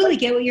 I totally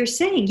get what you're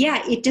saying.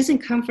 Yeah, it doesn't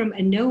come from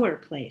a knower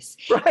place.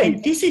 Right.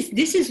 And this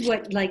is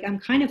what, like, I'm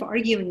kind of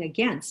arguing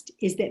against,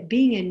 is that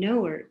being a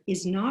knower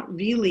is not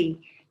really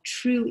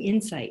true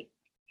insight.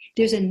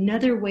 There's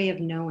another way of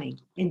knowing,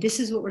 and this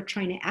is what we're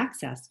trying to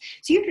access.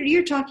 So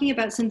you're talking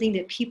about something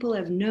that people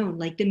have known,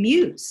 like the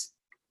muse,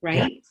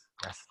 Yes. right?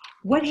 Yes.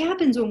 What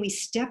happens when we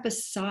step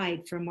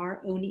aside from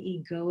our own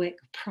egoic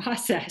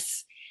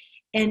process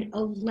and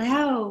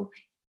allow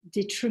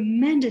the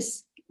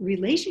tremendous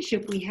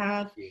relationship we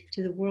have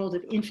to the world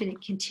of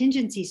infinite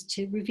contingencies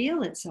to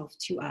reveal itself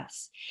to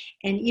us?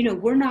 And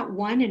we're not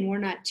one and we're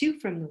not two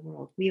from the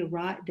world. We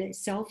arise, the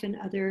self and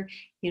other,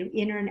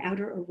 inner and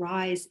outer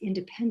arise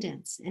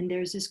independence, and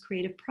there's this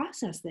creative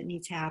process that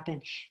needs to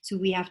happen. So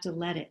we have to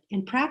let it.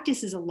 And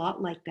practice is a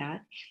lot like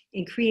that,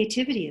 and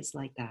creativity is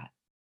like that.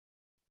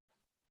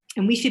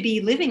 And we should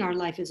be living our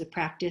life as a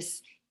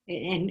practice,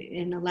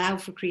 and allow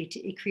for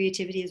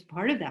creativity as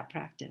part of that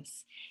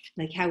practice,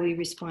 like how we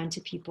respond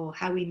to people,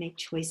 how we make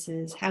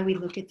choices, how we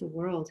look at the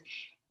world.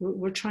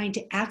 We're trying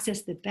to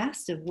access the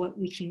best of what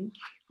we can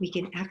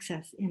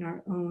access in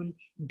our own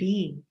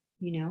being.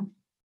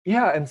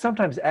 Yeah, and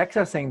sometimes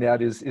accessing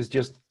that is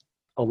just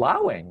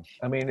allowing.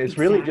 I mean, it's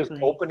really just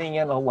opening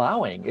and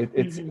allowing.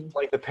 It's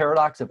like the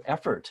paradox of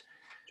effort.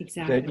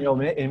 Exactly.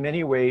 That in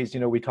many ways,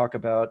 we talk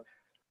about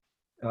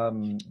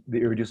the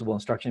irreducible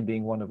instruction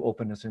being one of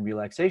openness and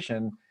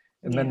relaxation,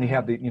 and then you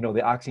have the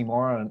the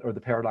oxymoron or the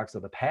paradox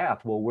of the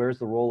path. Well, where's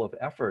the role of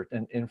effort?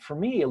 And for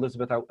me,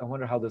 Elizabeth, I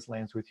wonder how this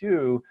lands with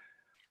you.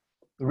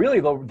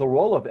 Really, the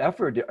role of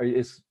effort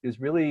is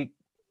really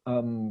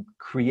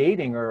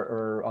creating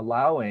or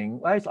allowing.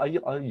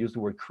 I'll use the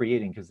word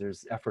creating because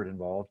there's effort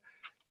involved.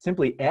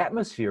 Simply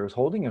atmospheres,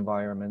 holding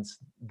environments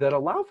that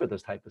allow for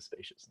this type of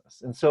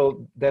spaciousness. And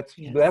so that's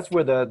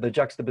where the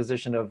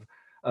juxtaposition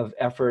of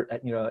effort,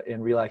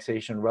 and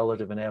relaxation,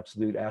 relative and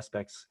absolute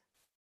aspects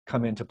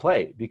come into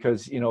play.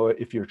 Because,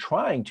 if you're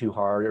trying too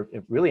hard, or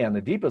if really on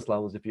the deepest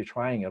levels, if you're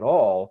trying at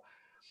all,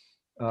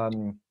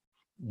 it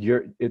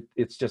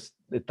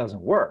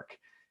doesn't work.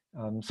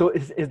 So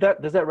does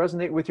that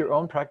resonate with your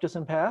own practice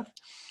and path?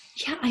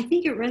 Yeah, I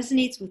think it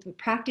resonates with the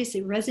practice.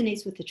 It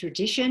resonates with the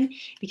tradition,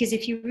 because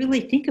if you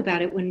really think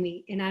about it,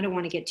 and I don't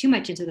want to get too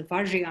much into the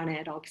Vajrayana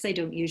at all, because I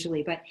don't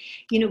usually, but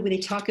when they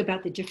talk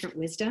about the different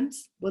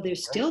wisdoms, well,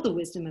 there's still the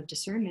wisdom of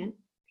discernment.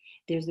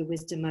 There's the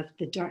wisdom of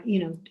the dark,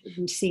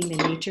 seeing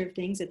the nature of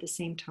things at the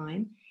same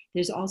time.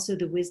 There's also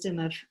the wisdom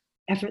of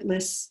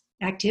effortless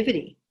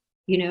activity.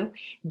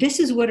 This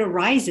is what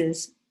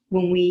arises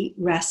when we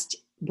rest,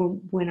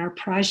 when our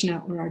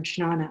prajna or our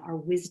jnana, our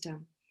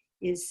wisdom,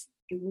 is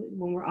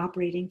when we're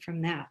operating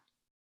from that,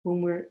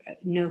 when we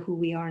know who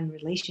we are in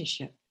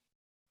relationship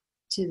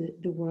to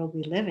the world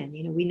we live in,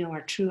 we know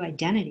our true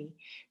identity,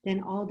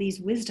 then all these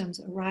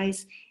wisdoms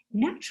arise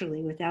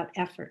naturally without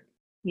effort.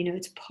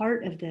 It's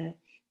part of the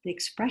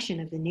expression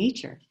of the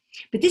nature.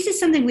 But this is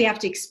something we have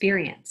to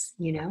experience,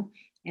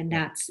 and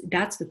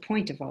that's the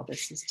point of all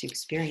this, is to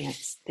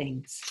experience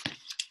things,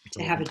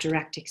 to have a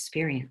direct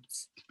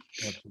experience.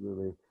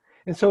 Absolutely.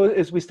 And so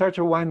as we start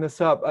to wind this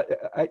up,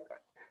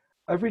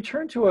 I've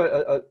returned to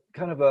a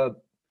kind of a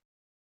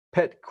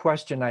pet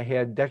question I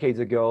had decades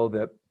ago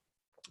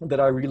that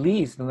I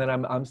released, and then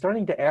I'm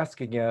starting to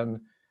ask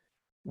again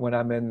when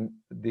I'm in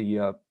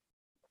the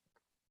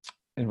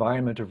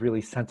environment of really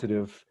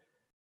sensitive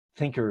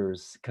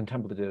thinkers,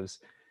 contemplatives.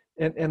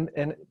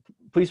 And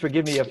please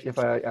forgive me if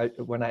I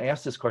when I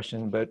ask this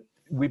question, but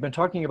we've been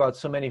talking about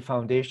so many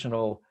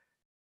foundational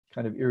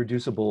kind of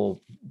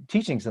irreducible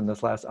teachings in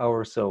this last hour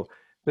or so.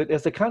 But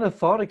as a kind of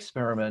thought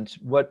experiment,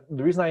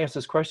 the reason I ask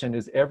this question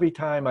is every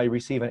time I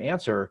receive an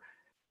answer,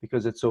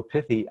 because it's so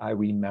pithy, I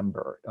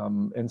remember.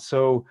 And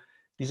so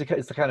it's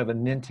a kind of a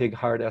Nintig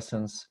hard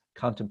essence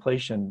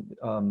contemplation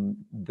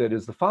that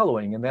is the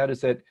following. And that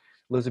is that,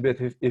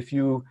 Elizabeth, if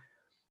you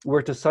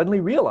were to suddenly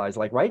realize,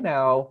 like right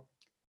now,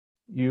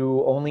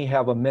 you only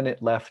have a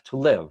minute left to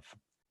live,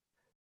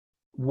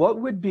 what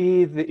would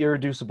be the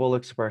irreducible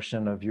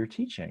expression of your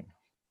teaching?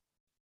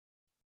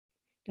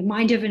 The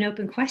mind of an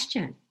open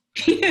question.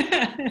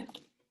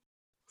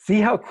 See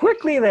how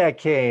quickly that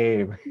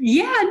came.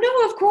 Yeah,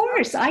 no, of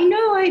course. I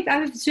know. I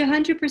have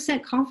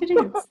 100%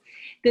 confidence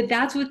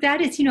that's what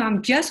that is.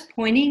 I'm just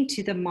pointing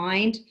to the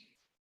mind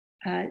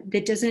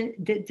that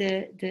doesn't,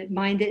 the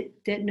mind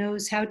that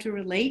knows how to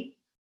relate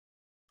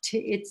to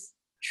its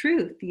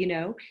truth,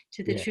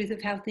 to the truth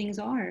of how things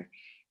are.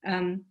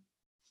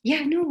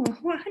 Yeah, no,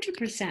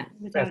 100%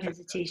 without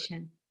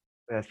hesitation.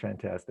 That's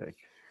fantastic.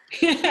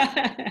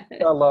 I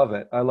love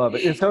it.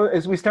 And so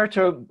as we start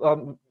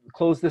to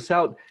close this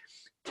out,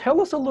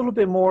 tell us a little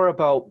bit more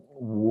about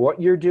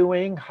what you're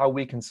doing, how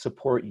we can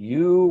support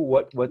you,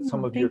 what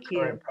some of your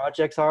current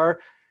projects are,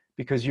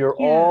 because you're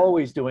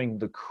always doing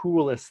the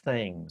coolest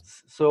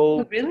things.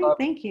 So really?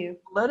 Thank you.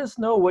 Let us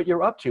know what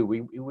you're up to.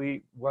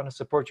 We want to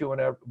support you in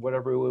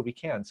whatever way we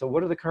can. So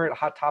what are the current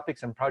hot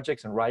topics and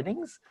projects and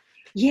writings?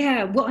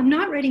 Yeah, well, I'm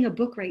not writing a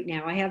book right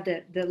now. I have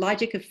the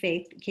Logic of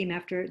Faith came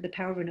after The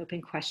Power of an Open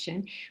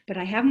Question, but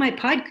I have my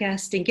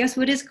podcast, and guess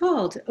what it's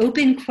called?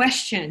 Open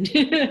Question.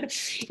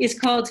 It's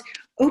called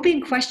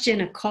Open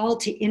Question, A Call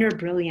to Inner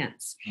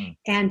Brilliance. Mm.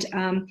 And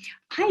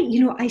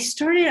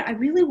I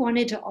really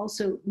wanted to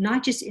also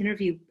not just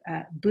interview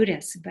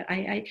Buddhists, but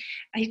I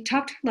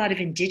talked to a lot of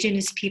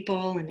indigenous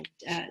people and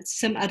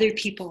some other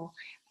people.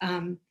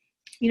 I've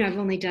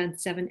only done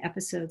 7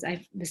 episodes.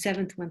 The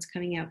 7th one's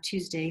coming out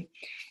Tuesday.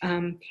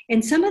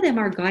 And some of them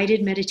are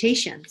guided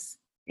meditations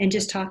and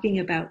just talking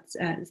about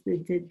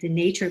the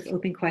nature of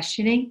open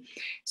questioning.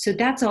 So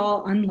that's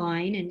all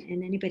online,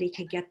 and anybody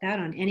can get that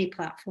on any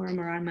platform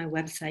or on my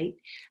website,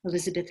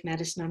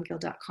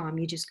 elizabethmattisnamgyel.com.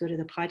 You just go to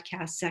the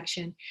podcast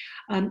section.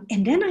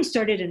 And then I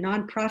started a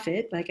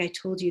nonprofit, like I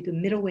told you, the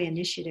Middle Way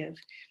Initiative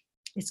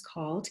is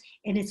called,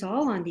 and it's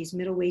all on these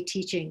middle way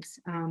teachings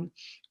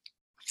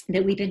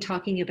that we've been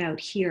talking about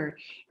here.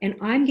 And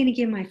I'm going to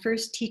give my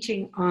first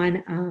teaching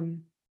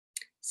on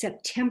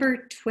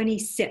September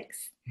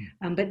 26th.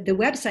 But the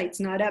website's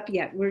not up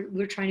yet.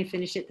 We're trying to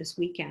finish it this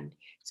weekend.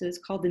 So it's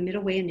called the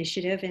Middle Way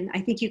Initiative. And I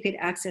think you could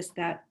access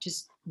that,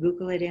 just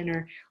Google it in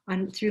or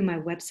through my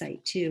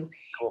website too.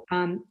 Cool.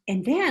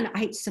 And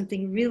then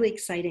something really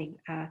exciting.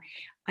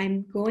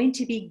 I'm going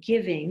to be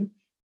giving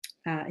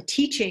a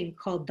teaching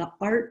called the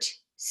Art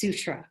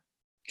Sutra.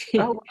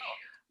 Oh, wow.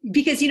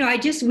 Because,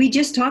 we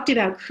just talked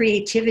about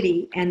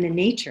creativity and the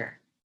nature,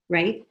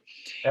 right?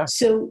 Yeah.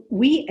 So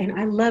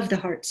I love the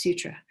Heart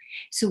Sutra.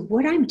 So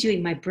what I'm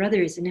doing, my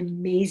brother is an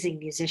amazing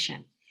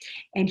musician,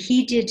 and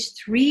he did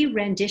 3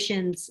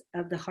 renditions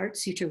of the Heart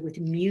Sutra with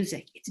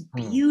music. It's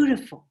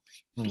beautiful,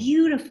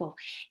 beautiful.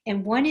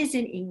 And one is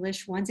in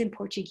English, one's in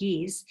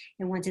Portuguese,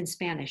 and one's in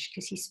Spanish,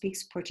 because he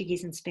speaks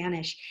Portuguese and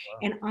Spanish. Wow.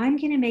 And I'm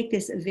going to make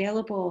this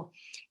available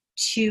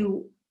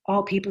to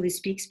all people who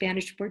speak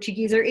Spanish,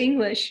 Portuguese, or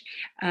English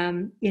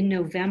in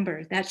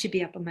November. That should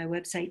be up on my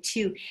website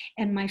too.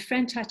 And my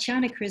friend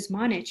Tatiana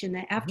Krizmanic in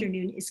the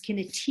afternoon is going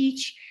to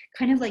teach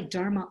kind of like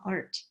Dharma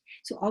art.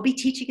 So I'll be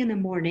teaching in the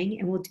morning,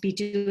 and we'll be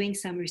doing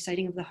some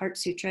reciting of the Heart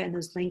Sutra in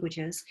those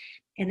languages.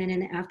 And then in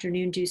the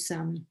afternoon, she's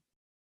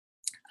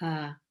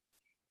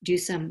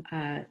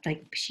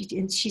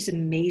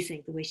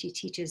amazing the way she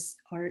teaches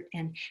art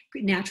and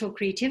natural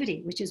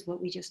creativity, which is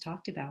what we just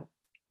talked about.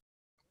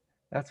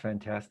 That's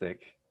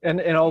fantastic. And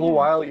all the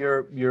while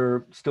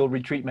you're still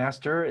retreat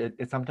master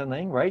at Something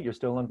Ling, right? You're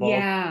still involved.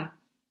 Yeah.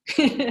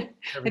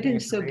 I've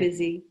been so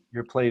busy.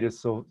 Your plate is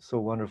so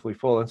wonderfully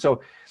full. And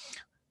so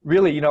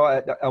really,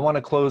 I want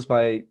to close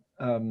by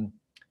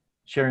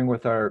sharing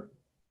with our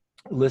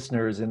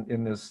listeners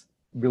in this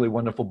really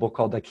wonderful book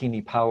called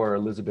Dakini Power.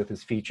 Elizabeth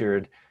is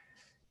featured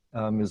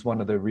as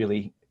one of the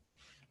really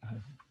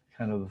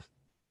kind of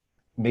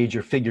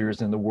major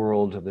figures in the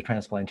world of the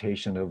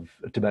transplantation of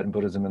Tibetan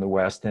Buddhism in the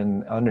West.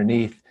 And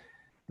underneath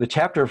the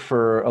chapter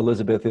for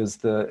Elizabeth is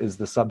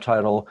the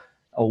subtitle,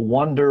 A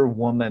Wonder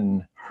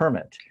Woman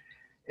Hermit.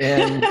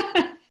 And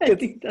I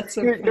think that's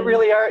so funny.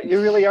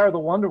 You really are the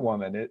Wonder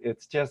Woman.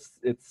 It's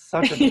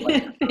such a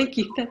thank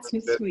you. That's so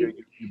sweet.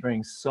 You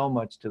bring so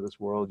much to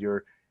this world.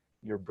 Your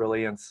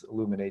brilliance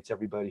illuminates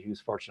everybody who's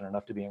fortunate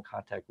enough to be in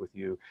contact with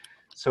you.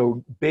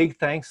 So big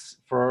thanks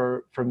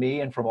for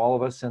me and from all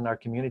of us in our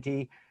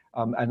community.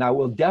 And I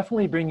will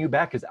definitely bring you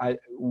back, because I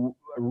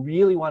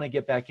really want to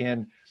get back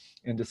in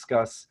and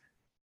discuss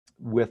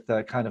with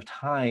the kind of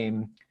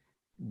time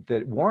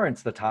that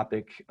warrants the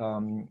topic,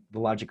 the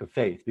logic of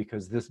faith,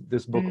 because this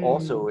book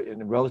also,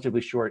 in a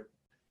relatively short,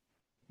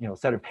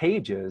 set of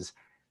pages,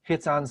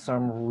 hits on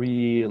some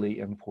really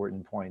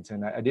important points.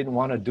 And I didn't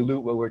want to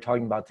dilute what we're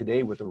talking about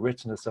today with the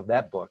richness of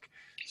that book.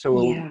 So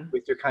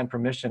with your kind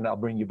permission, I'll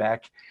bring you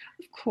back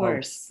of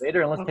course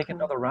later, and let's take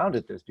another round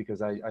at this,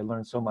 because I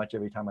learn so much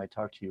every time I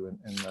talk to you.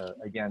 And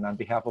again, on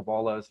behalf of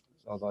all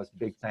of us,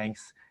 big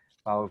thanks,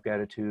 vow of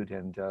gratitude,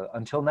 and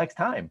until next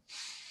time.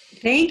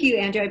 Thank you,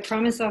 Andrew. I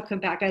promise I'll come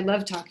back. I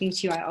love talking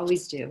to you. I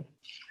always do.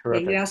 Yeah,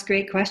 you ask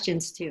great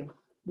questions too.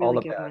 Really all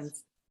the good best.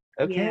 Ones.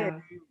 Okay. Yeah.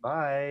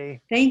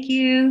 Bye. Thank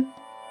you.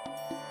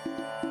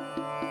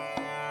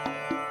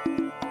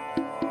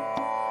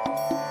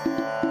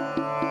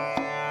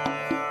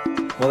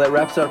 Well, that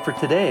wraps up for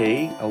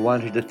today. I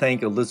wanted to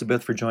thank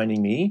Elizabeth for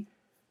joining me,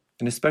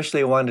 and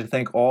especially I wanted to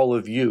thank all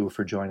of you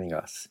for joining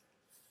us.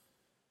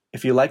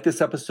 If you like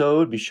this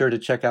episode, be sure to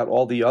check out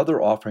all the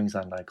other offerings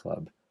on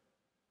Nightclub.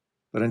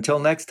 But until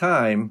next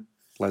time,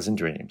 pleasant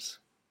dreams.